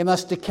 It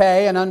must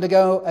decay and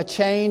undergo a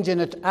change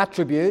in its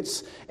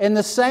attributes. In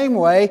the same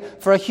way,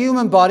 for a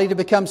human body to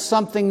become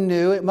something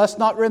new, it must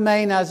not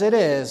remain as it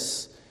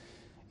is.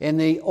 In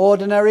the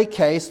ordinary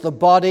case, the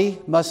body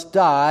must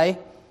die.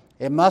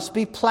 It must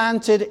be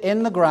planted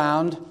in the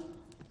ground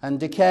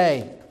and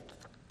decay.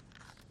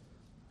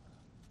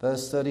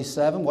 Verse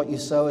 37, what you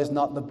sow is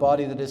not the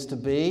body that is to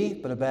be,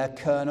 but a bare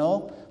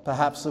kernel,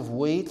 perhaps of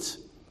wheat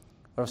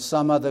or of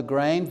some other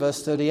grain.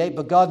 Verse 38,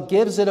 but God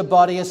gives it a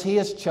body as he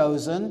has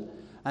chosen,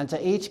 and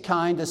to each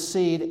kind a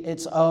seed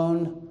its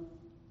own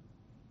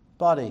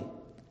body.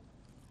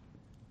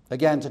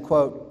 Again, to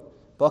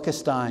quote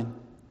Buckenstein,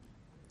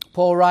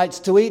 Paul writes,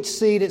 to each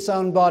seed its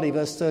own body,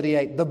 verse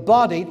 38. The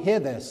body,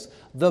 hear this,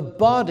 the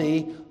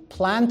body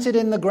planted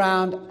in the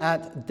ground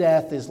at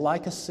death is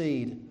like a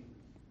seed.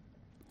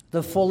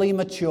 The fully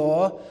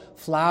mature,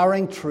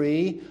 flowering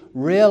tree,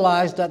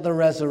 realized at the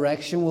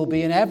resurrection, will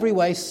be in every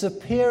way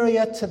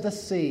superior to the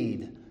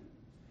seed,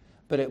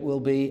 but it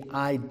will be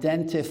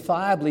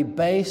identifiably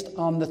based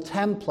on the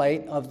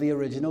template of the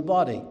original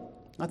body.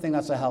 I think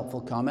that's a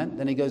helpful comment.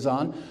 Then he goes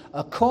on,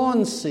 a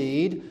corn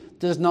seed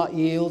does not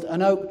yield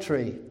an oak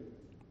tree.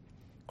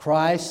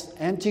 Christ's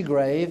empty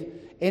grave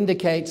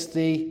indicates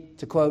the,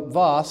 to quote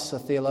Voss, a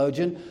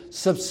theologian,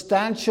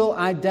 substantial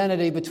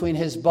identity between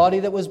his body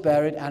that was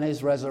buried and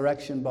his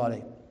resurrection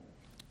body.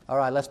 All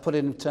right, let's put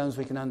it in terms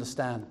we can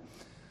understand.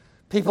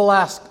 People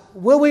ask,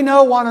 will we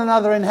know one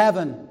another in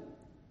heaven?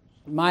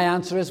 My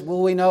answer is,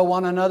 will we know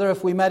one another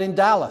if we met in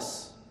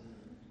Dallas?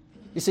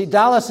 You see,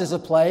 Dallas is a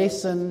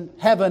place and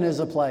heaven is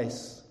a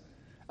place,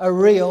 a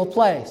real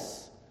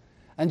place.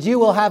 And you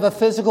will have a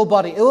physical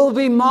body. It will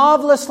be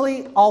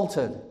marvelously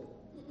altered.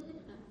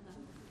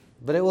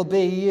 But it will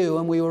be you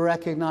and we will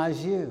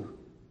recognize you.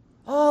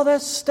 Oh,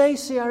 there's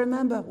Stacy, I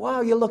remember.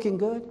 Wow, you're looking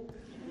good.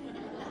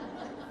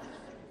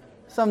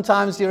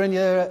 Sometimes you're in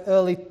your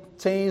early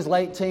teens,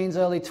 late teens,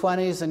 early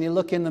 20s, and you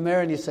look in the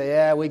mirror and you say,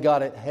 yeah, we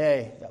got it.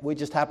 Hey, we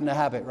just happen to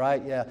have it,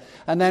 right? Yeah.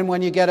 And then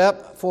when you get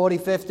up 40,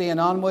 50 and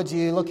onwards,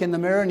 you look in the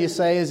mirror and you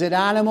say, is it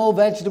animal,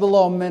 vegetable,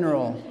 or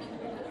mineral?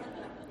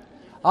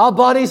 Our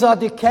bodies are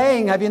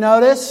decaying, have you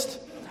noticed?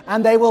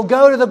 And they will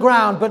go to the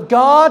ground. But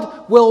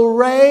God will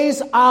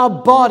raise our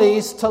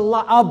bodies to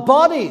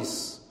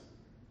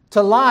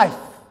life.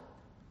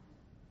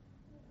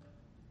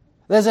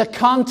 There's a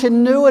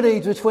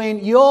continuity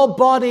between your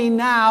body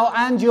now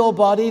and your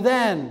body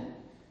then.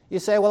 You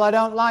say, well, I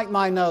don't like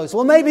my nose.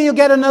 Well, maybe you'll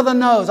get another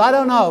nose. I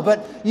don't know.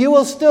 But you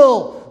will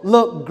still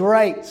look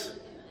great.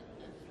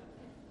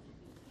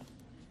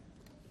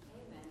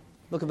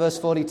 Look at verse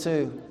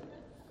 42.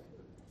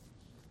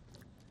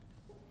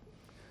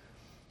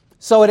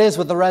 So it is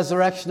with the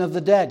resurrection of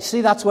the dead.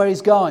 See, that's where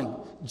he's going.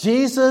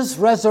 Jesus'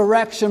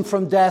 resurrection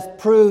from death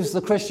proves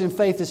the Christian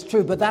faith is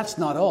true. But that's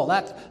not all.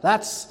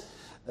 That's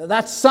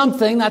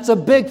something, that's a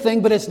big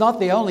thing, but it's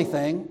not the only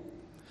thing.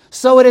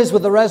 So it is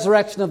with the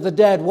resurrection of the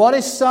dead. What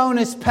is sown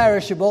is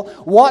perishable.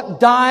 What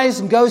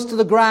dies and goes to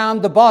the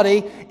ground, the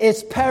body,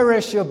 is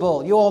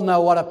perishable. You all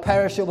know what a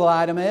perishable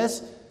item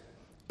is.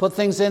 Put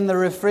things in the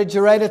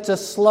refrigerator to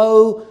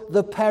slow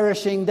the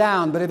perishing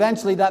down, but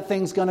eventually that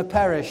thing's going to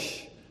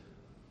perish.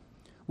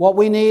 What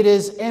we need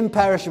is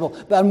imperishable.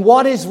 And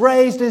what is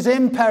raised is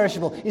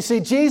imperishable. You see,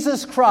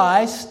 Jesus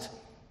Christ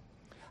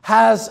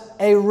has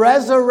a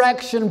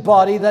resurrection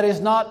body that is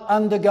not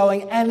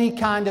undergoing any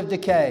kind of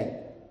decay.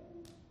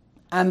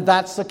 And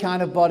that's the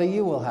kind of body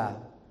you will have.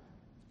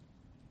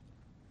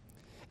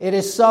 It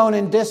is sown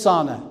in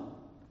dishonor.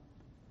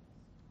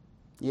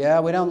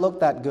 Yeah, we don't look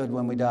that good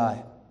when we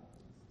die.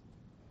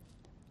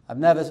 I've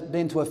never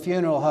been to a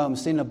funeral home,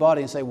 seen a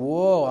body and say,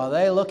 whoa, are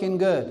they looking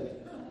good?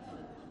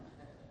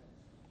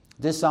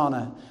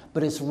 Dishonor.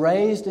 But it's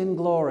raised in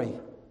glory.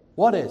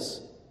 What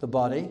is the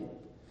body?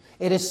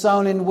 It is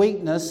sown in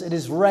weakness. It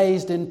is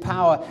raised in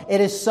power.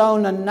 It is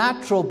sown a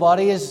natural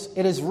body.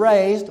 It is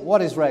raised.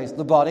 What is raised?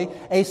 The body.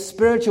 A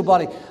spiritual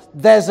body.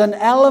 There's an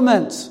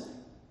element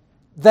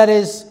that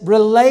is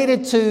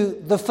related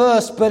to the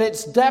first, but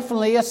it's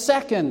definitely a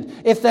second.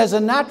 If there's a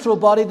natural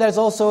body, there's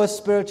also a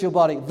spiritual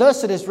body.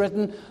 Thus it is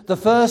written, the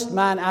first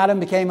man, Adam,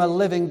 became a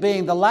living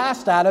being. The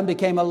last Adam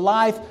became a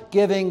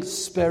life-giving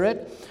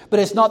spirit. But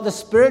it's not the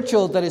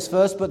spiritual that is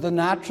first, but the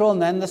natural and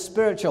then the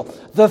spiritual.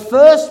 The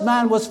first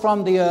man was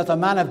from the earth, a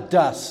man of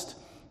dust.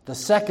 The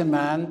second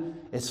man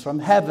is from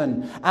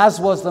heaven. As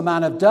was the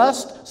man of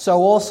dust, so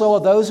also are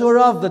those who are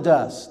of the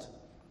dust.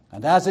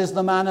 And as is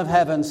the man of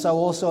heaven, so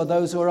also are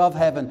those who are of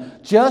heaven.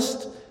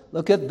 Just,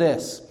 look at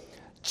this.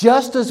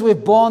 Just as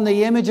we've borne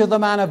the image of the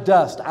man of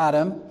dust,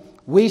 Adam,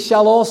 we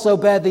shall also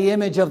bear the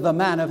image of the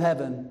man of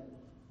heaven.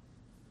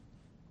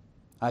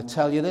 I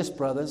tell you this,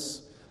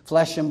 brothers.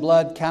 Flesh and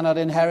blood cannot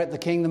inherit the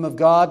kingdom of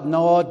God,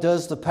 nor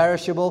does the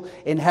perishable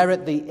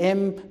inherit the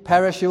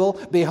imperishable.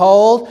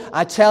 Behold,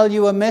 I tell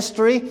you a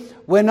mystery.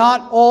 We're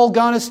not all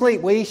going to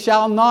sleep. We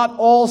shall not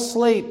all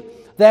sleep.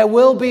 There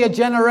will be a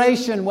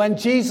generation when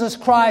Jesus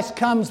Christ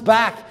comes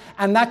back,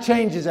 and that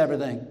changes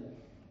everything.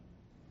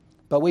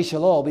 But we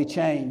shall all be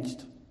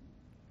changed.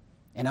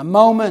 In a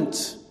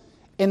moment,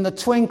 in the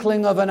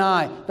twinkling of an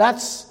eye.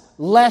 That's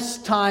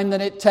less time than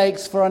it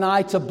takes for an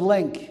eye to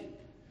blink.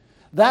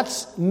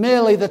 That's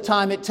merely the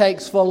time it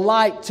takes for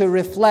light to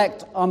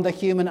reflect on the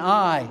human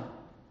eye.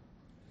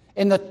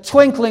 In the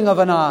twinkling of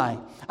an eye,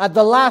 at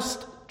the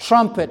last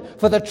trumpet,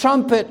 for the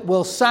trumpet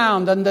will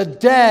sound and the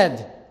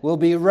dead will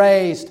be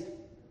raised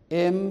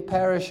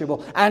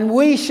imperishable. And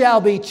we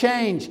shall be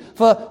changed.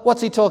 For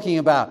what's he talking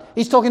about?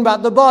 He's talking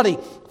about the body.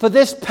 For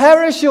this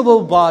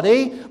perishable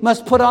body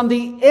must put on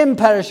the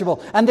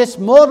imperishable, and this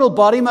mortal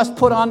body must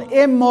put on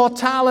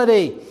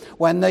immortality.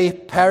 When the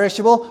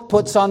perishable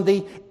puts on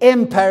the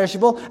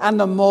imperishable, and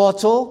the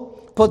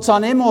mortal puts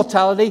on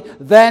immortality,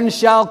 then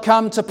shall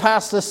come to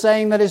pass the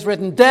saying that is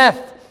written, death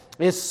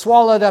is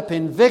swallowed up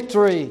in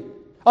victory.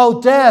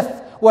 O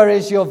death, where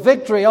is your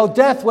victory? O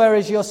death, where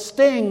is your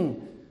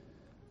sting?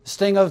 The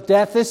sting of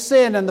death is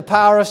sin, and the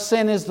power of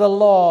sin is the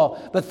law.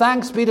 But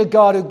thanks be to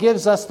God who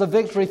gives us the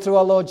victory through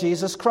our Lord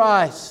Jesus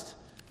Christ.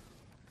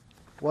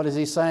 What is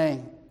he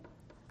saying?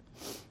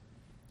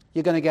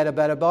 You're going to get a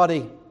better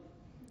body.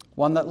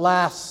 One that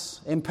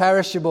lasts,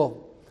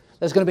 imperishable.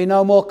 There's going to be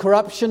no more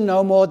corruption,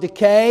 no more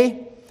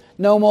decay,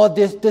 no more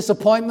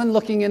disappointment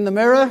looking in the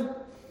mirror.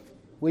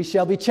 We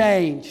shall be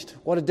changed.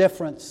 What a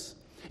difference.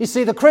 You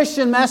see, the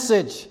Christian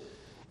message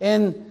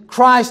in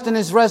Christ and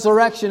his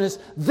resurrection is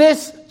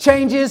this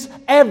changes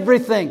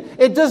everything.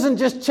 It doesn't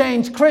just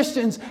change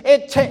Christians,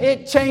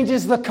 it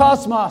changes the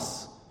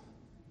cosmos.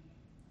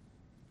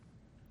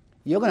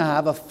 you're going to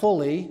have a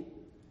fully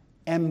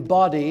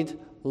embodied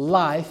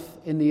life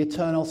in the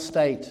eternal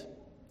state.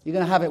 You're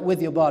going to have it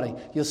with your body.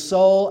 Your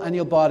soul and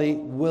your body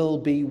will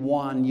be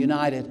one,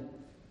 united.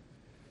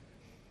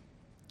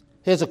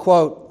 Here's a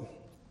quote.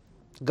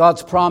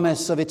 God's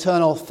promise of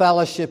eternal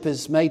fellowship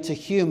is made to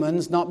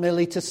humans, not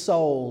merely to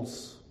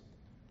souls.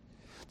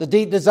 The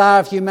deep desire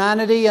of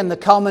humanity and the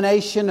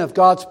culmination of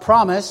God's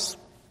promise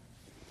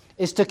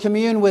is to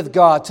commune with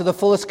God to the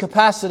fullest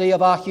capacity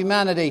of our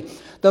humanity.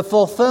 The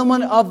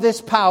fulfillment of this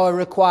power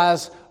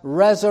requires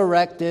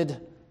resurrected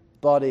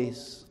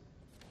bodies.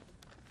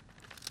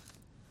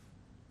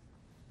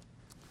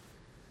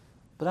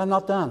 But I'm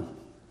not done.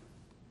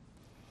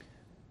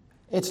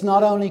 It's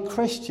not only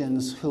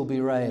Christians who'll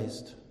be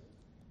raised.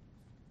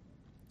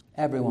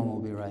 Everyone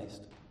will be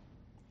raised.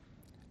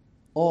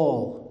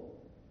 All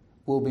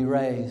will be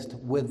raised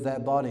with their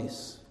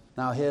bodies.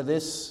 Now hear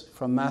this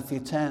from Matthew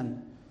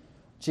 10.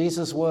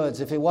 Jesus' words.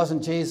 If it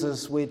wasn't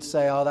Jesus, we'd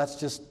say, oh, that's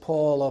just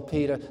Paul or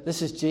Peter.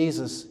 This is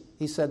Jesus.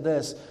 He said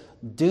this,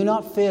 do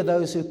not fear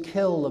those who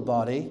kill the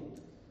body,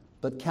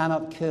 but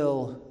cannot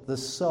kill the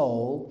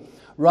soul.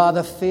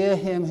 Rather fear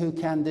him who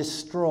can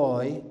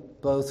destroy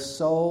both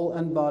soul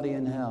and body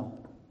in hell.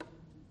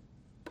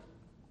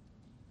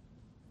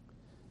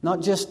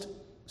 Not just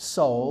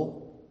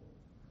soul,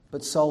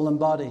 but soul and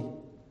body.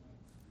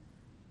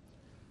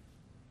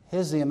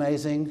 Here's the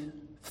amazing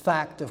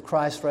fact of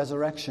Christ's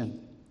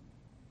resurrection.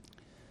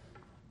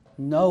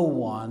 No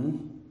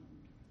one,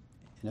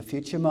 in a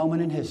future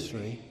moment in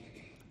history,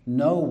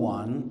 no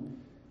one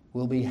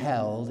will be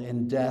held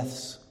in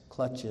death's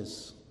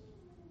clutches.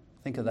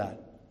 Think of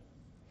that.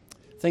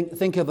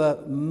 Think of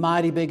a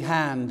mighty big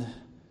hand.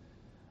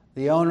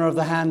 The owner of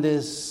the hand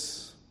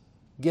is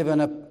given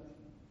a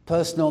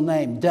personal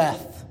name,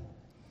 death,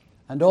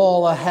 and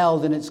all are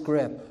held in its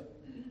grip.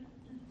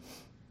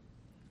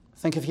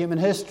 Think of human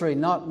history.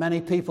 Not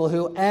many people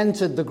who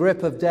entered the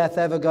grip of death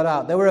ever got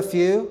out. There were a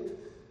few.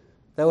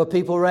 There were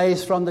people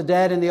raised from the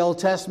dead in the Old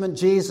Testament.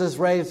 Jesus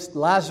raised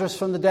Lazarus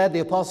from the dead. The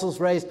apostles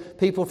raised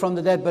people from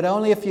the dead, but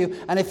only a few.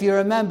 And if you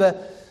remember,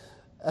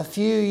 a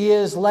few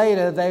years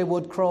later, they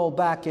would crawl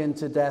back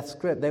into death's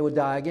grip. They would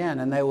die again,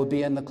 and they would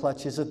be in the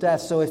clutches of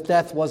death. So if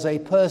death was a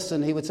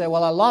person, he would say,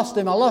 well, I lost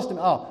him.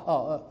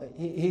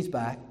 He's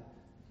back.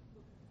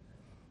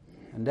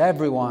 And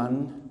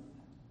everyone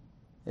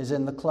is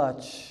in the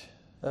clutch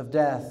of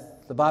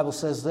death. The Bible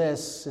says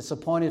this, it's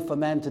appointed for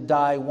men to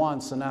die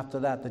once, and after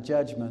that, the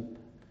judgment.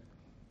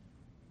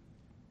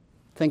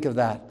 Think of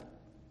that.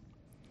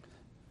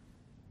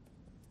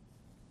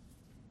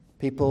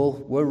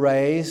 People were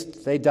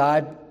raised, they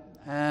died,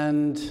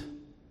 and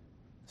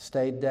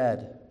stayed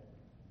dead.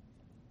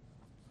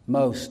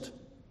 Most.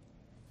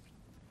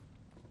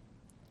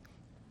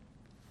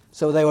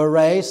 So they were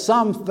raised.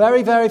 Some,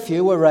 very, very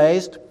few, were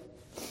raised,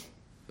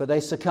 but they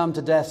succumbed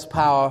to death's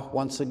power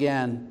once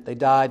again. They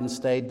died and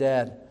stayed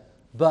dead.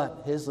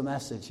 But here's the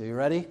message. Are you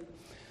ready?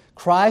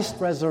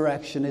 Christ's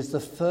resurrection is the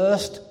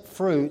first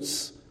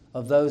fruits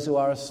of those who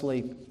are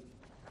asleep. Do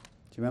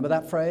you remember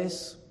that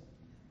phrase?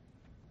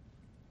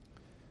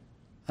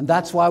 And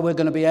that's why we're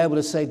going to be able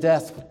to say,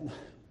 death,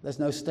 there's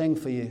no sting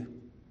for you.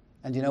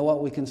 And you know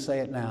what? We can say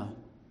it now.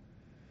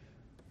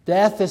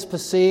 Death is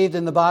perceived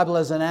in the Bible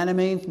as an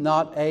enemy,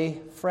 not a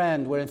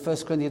friend. We're in 1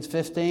 Corinthians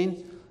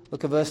 15.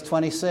 Look at verse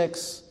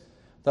 26.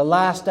 The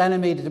last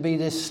enemy to be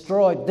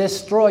destroyed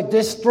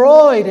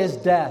is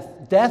death.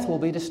 Death will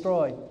be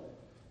destroyed.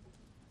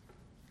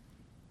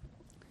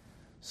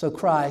 So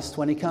Christ,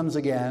 when he comes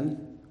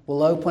again,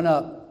 will open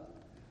up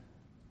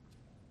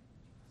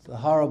the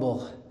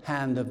horrible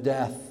hand of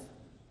death.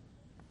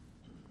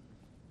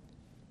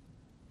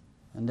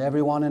 And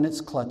everyone in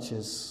its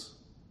clutches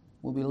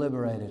will be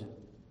liberated.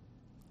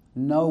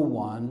 No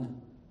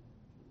one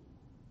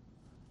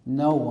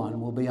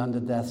will be under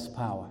death's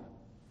power.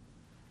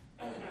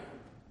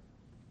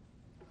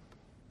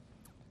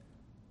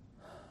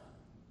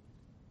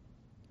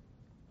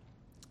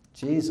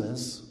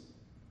 Jesus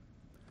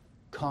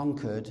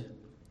conquered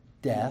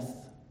death,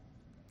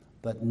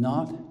 but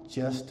not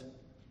just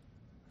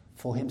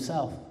for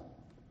himself.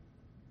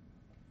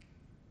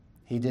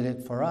 He did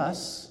it for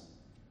us,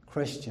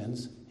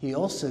 Christians. He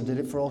also did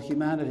it for all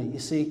humanity. You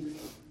see,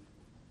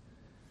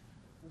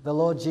 the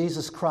Lord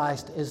Jesus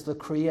Christ is the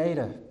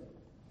Creator.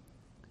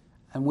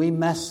 And we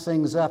mess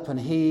things up, and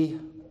he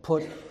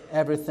put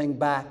everything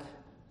back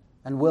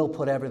and will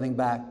put everything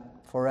back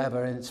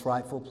forever in its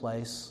rightful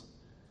place.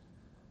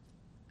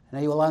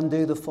 And he will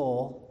undo the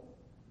fall,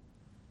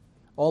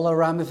 all the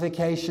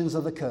ramifications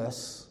of the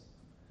curse.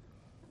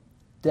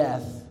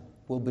 Death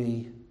will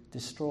be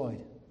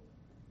destroyed.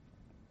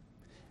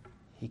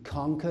 He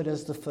conquered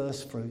as the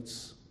first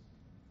fruits.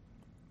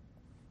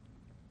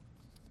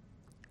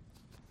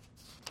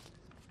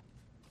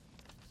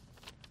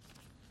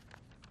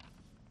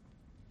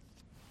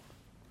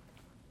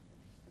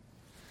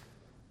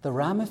 The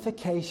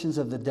ramifications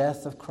of the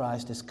death of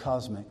Christ is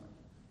cosmic.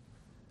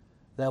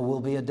 There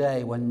will be a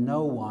day when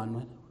no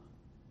one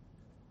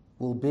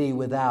will be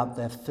without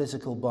their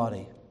physical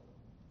body.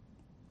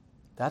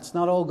 That's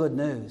not all good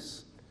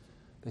news,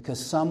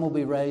 because some will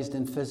be raised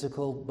in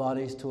physical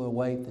bodies to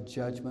await the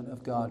judgment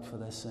of God for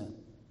their sin.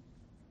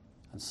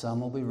 And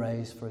some will be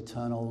raised for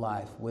eternal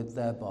life with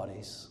their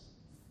bodies.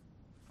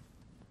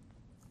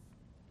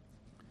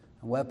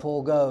 And where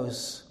Paul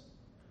goes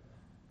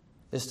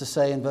is to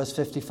say in verse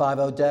 55,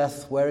 O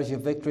death, where is your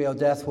victory? O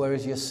death, where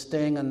is your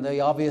sting? And the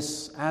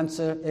obvious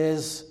answer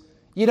is,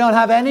 you don't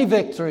have any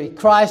victory.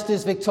 Christ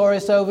is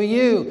victorious over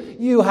you.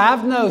 You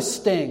have no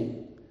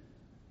sting.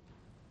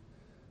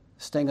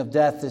 The sting of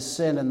death is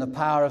sin, and the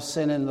power of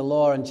sin in the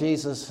law, and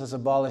Jesus has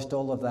abolished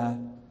all of that.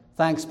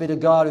 Thanks be to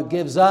God who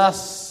gives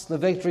us the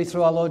victory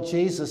through our Lord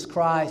Jesus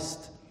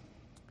Christ.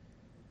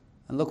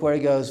 And look where he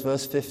goes,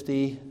 verse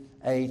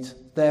 58.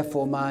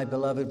 Therefore, my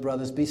beloved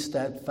brothers, be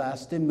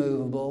steadfast,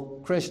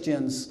 immovable.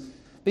 Christians,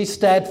 be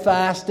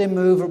steadfast,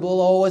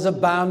 immovable, always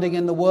abounding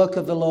in the work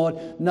of the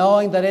Lord,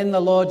 knowing that in the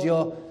Lord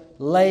your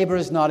labor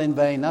is not in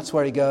vain. That's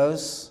where he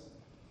goes.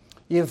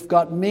 You've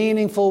got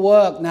meaningful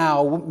work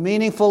now,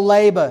 meaningful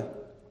labor.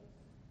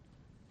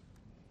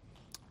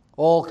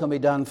 All can be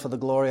done for the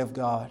glory of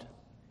God.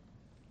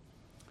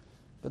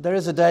 But there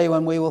is a day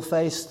when we will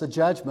face the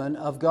judgment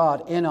of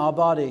God in our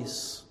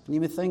bodies. And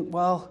you may think,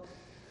 well,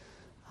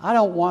 I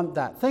don't want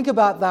that. Think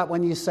about that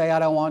when you say, I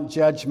don't want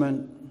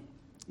judgment.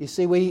 You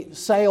see, we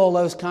say all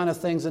those kind of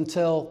things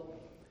until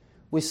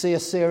we see a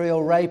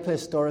serial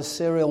rapist or a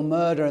serial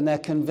murderer and they're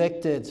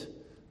convicted.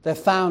 They're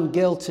found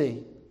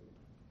guilty.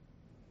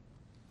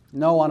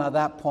 No one at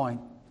that point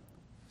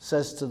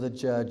says to the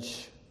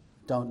judge,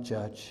 don't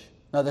judge.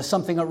 No, there's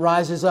something that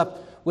rises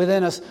up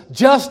within us.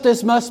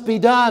 Justice must be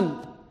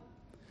done.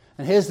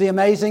 And here's the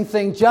amazing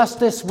thing.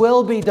 Justice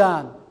will be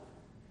done.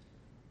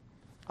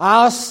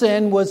 Our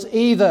sin was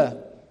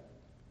either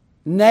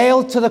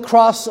nailed to the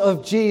cross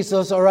of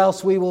Jesus, or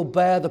else we will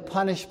bear the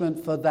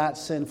punishment for that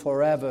sin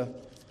forever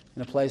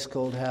in a place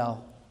called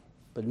hell.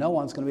 But no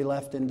one's going to be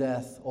left in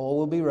death. All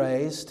will be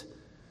raised,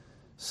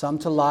 some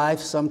to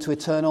life, some to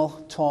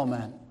eternal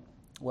torment.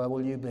 Where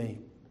will you be?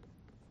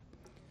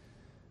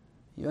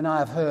 You and I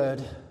have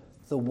heard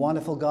the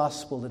wonderful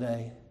gospel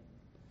today.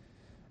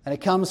 And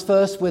it comes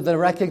first with the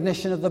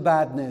recognition of the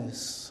bad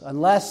news.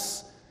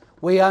 Unless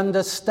we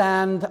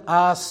understand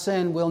our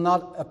sin, we'll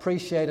not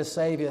appreciate a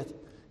Savior.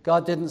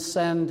 God didn't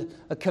send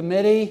a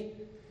committee.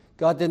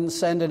 God didn't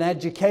send an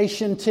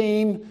education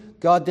team.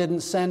 God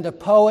didn't send a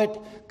poet.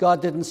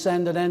 God didn't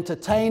send an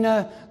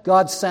entertainer.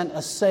 God sent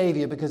a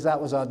Savior because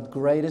that was our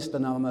greatest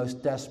and our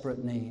most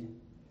desperate need.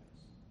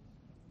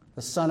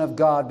 The Son of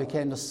God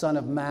became the Son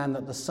of Man,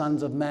 that the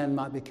sons of men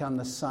might become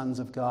the sons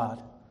of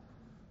God.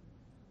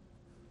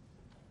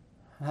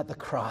 And at the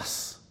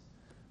cross,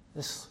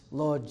 this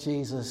Lord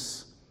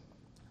Jesus,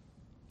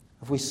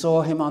 if we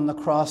saw him on the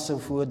cross,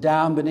 if we were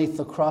down beneath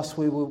the cross,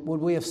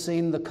 would we have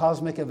seen the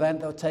cosmic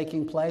event that was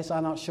taking place?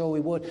 I'm not sure we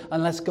would,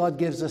 unless God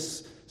gives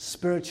us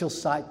spiritual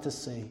sight to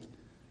see.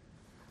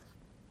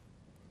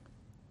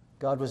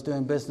 God was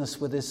doing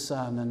business with his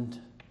Son, and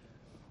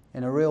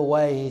in a real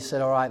way, he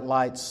said, all right,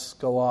 lights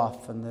go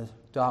off, and the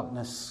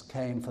darkness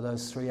came for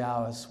those 3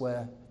 hours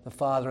where the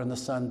Father and the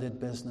Son did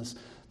business.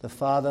 The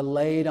Father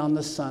laid on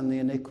the Son the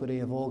iniquity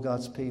of all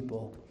God's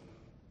people,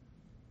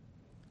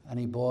 and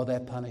he bore their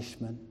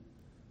punishment.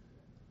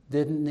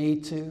 Didn't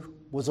need to,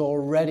 was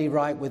already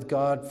right with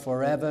God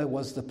forever,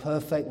 was the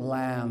perfect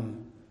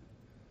Lamb.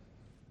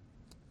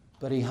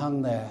 But he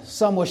hung there.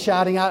 Some were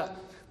shouting out,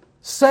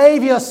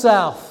 save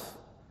yourself.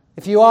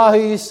 If you are who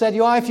you said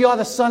you are, if you are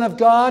the Son of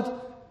God.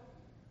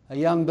 A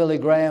young Billy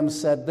Graham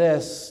said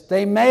this,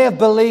 they may have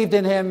believed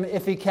in him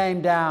if he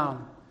came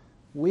down.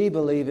 We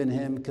believe in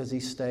him because he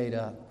stayed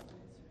up.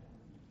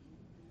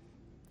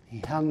 He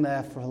hung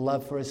there for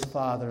love for his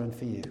Father and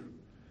for you.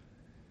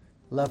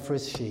 Love for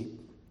his sheep.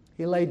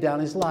 He laid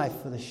down his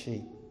life for the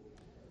sheep.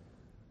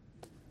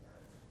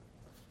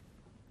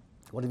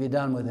 What have you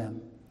done with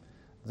him?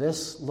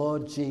 This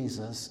Lord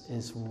Jesus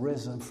is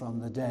risen from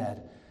the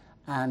dead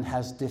and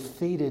has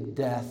defeated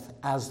death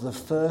as the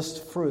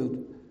first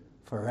fruit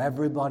for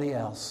everybody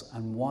else.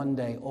 And one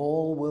day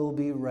all will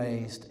be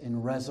raised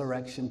in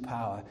resurrection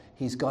power.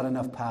 He's got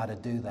enough power to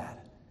do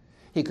that.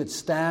 He could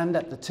stand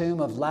at the tomb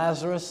of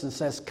Lazarus and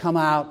says, come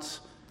out.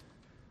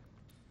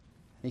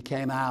 He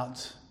came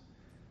out.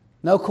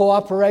 No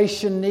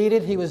cooperation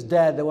needed. He was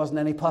dead. There wasn't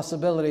any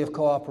possibility of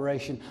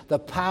cooperation. The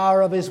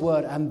power of his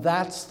word. And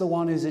that's the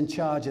one who's in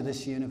charge of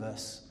this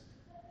universe.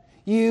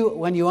 You,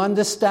 when you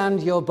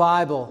understand your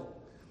Bible,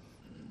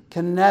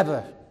 can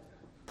never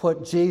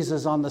put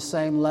Jesus on the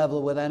same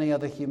level with any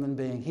other human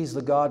being. He's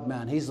the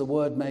God-man. He's the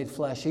Word made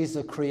flesh. He's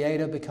the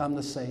Creator become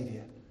the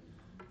Savior.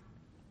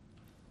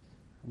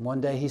 And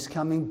one day he's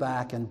coming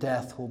back and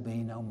death will be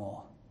no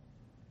more.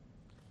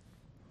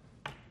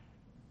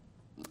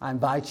 I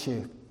invite you.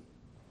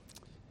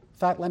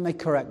 In fact, let me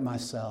correct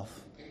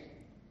myself.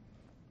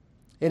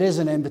 It is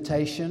an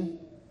invitation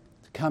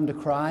to come to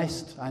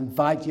Christ. I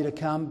invite you to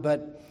come,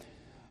 but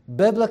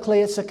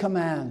biblically it's a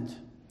command.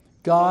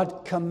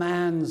 God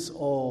commands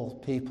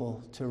all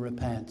people to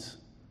repent.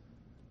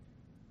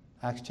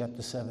 Acts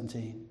chapter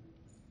 17.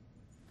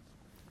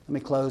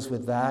 Let me close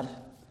with that.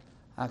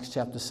 Acts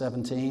chapter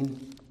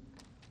 17.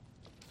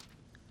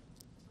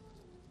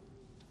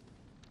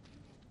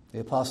 The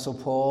Apostle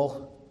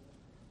Paul,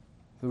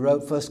 who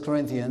wrote 1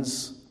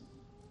 Corinthians,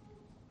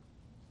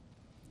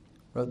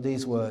 wrote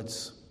these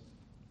words.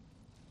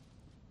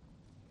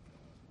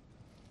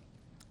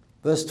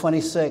 Verse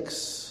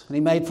 26, and he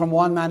made from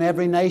one man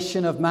every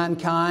nation of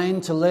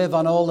mankind to live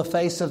on all the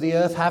face of the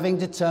earth, having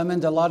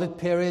determined allotted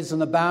periods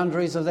and the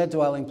boundaries of their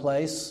dwelling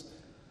place,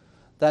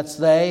 that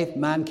they,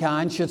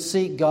 mankind, should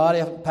seek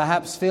God,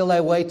 perhaps feel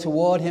their way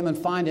toward him and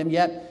find him.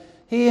 Yet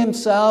he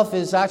himself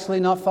is actually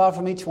not far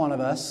from each one of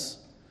us.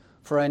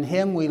 For in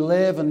him we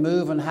live and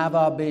move and have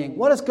our being.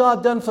 What has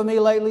God done for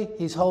me lately?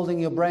 He's holding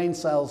your brain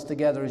cells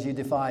together as you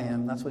defy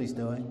him. That's what he's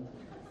doing.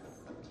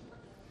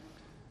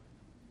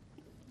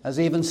 As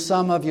even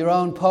some of your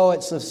own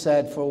poets have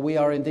said, for we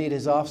are indeed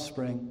his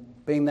offspring.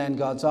 Being then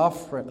God's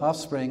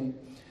offspring,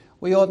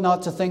 we ought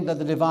not to think that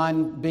the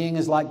divine being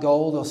is like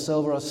gold or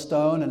silver or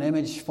stone, an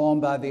image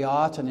formed by the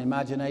art and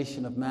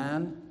imagination of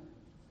man.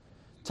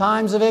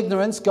 Times of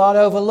ignorance God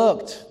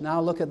overlooked.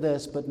 Now look at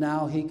this. But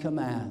now he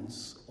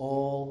commands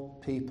all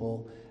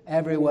people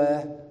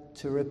everywhere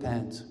to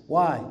repent.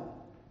 Why?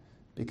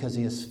 Because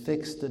he has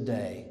fixed a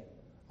day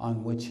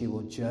on which he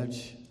will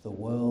judge the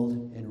world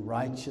in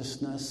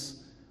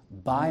righteousness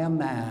by a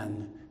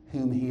man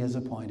whom he has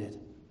appointed.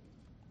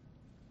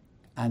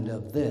 And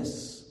of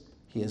this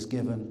he has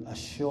given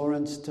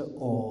assurance to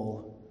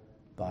all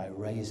by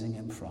raising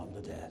him from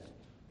the dead.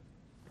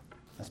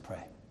 Let's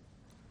pray.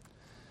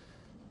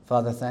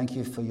 Father, thank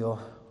you for your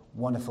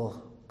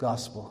wonderful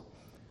gospel,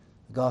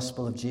 the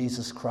gospel of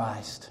Jesus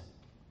Christ.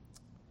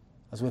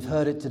 As we've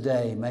heard it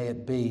today, may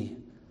it be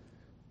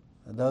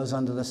that those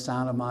under the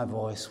sound of my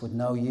voice would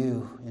know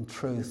you in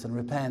truth and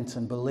repent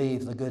and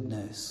believe the good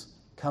news.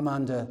 Come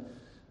under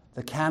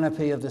the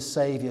canopy of the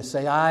Savior.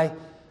 Say,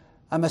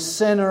 I'm a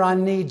sinner. I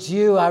need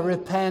you. I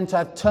repent.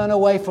 I've turned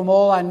away from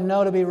all I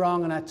know to be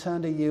wrong, and I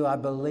turn to you. I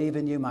believe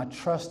in you. My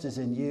trust is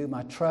in you.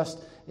 My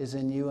trust is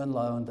in you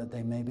alone, that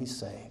they may be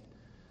saved.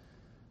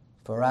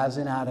 For as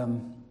in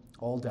Adam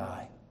all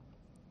die,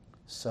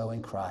 so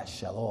in Christ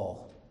shall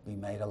all be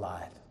made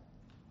alive.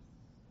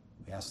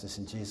 We ask this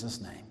in Jesus'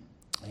 name.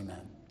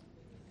 Amen.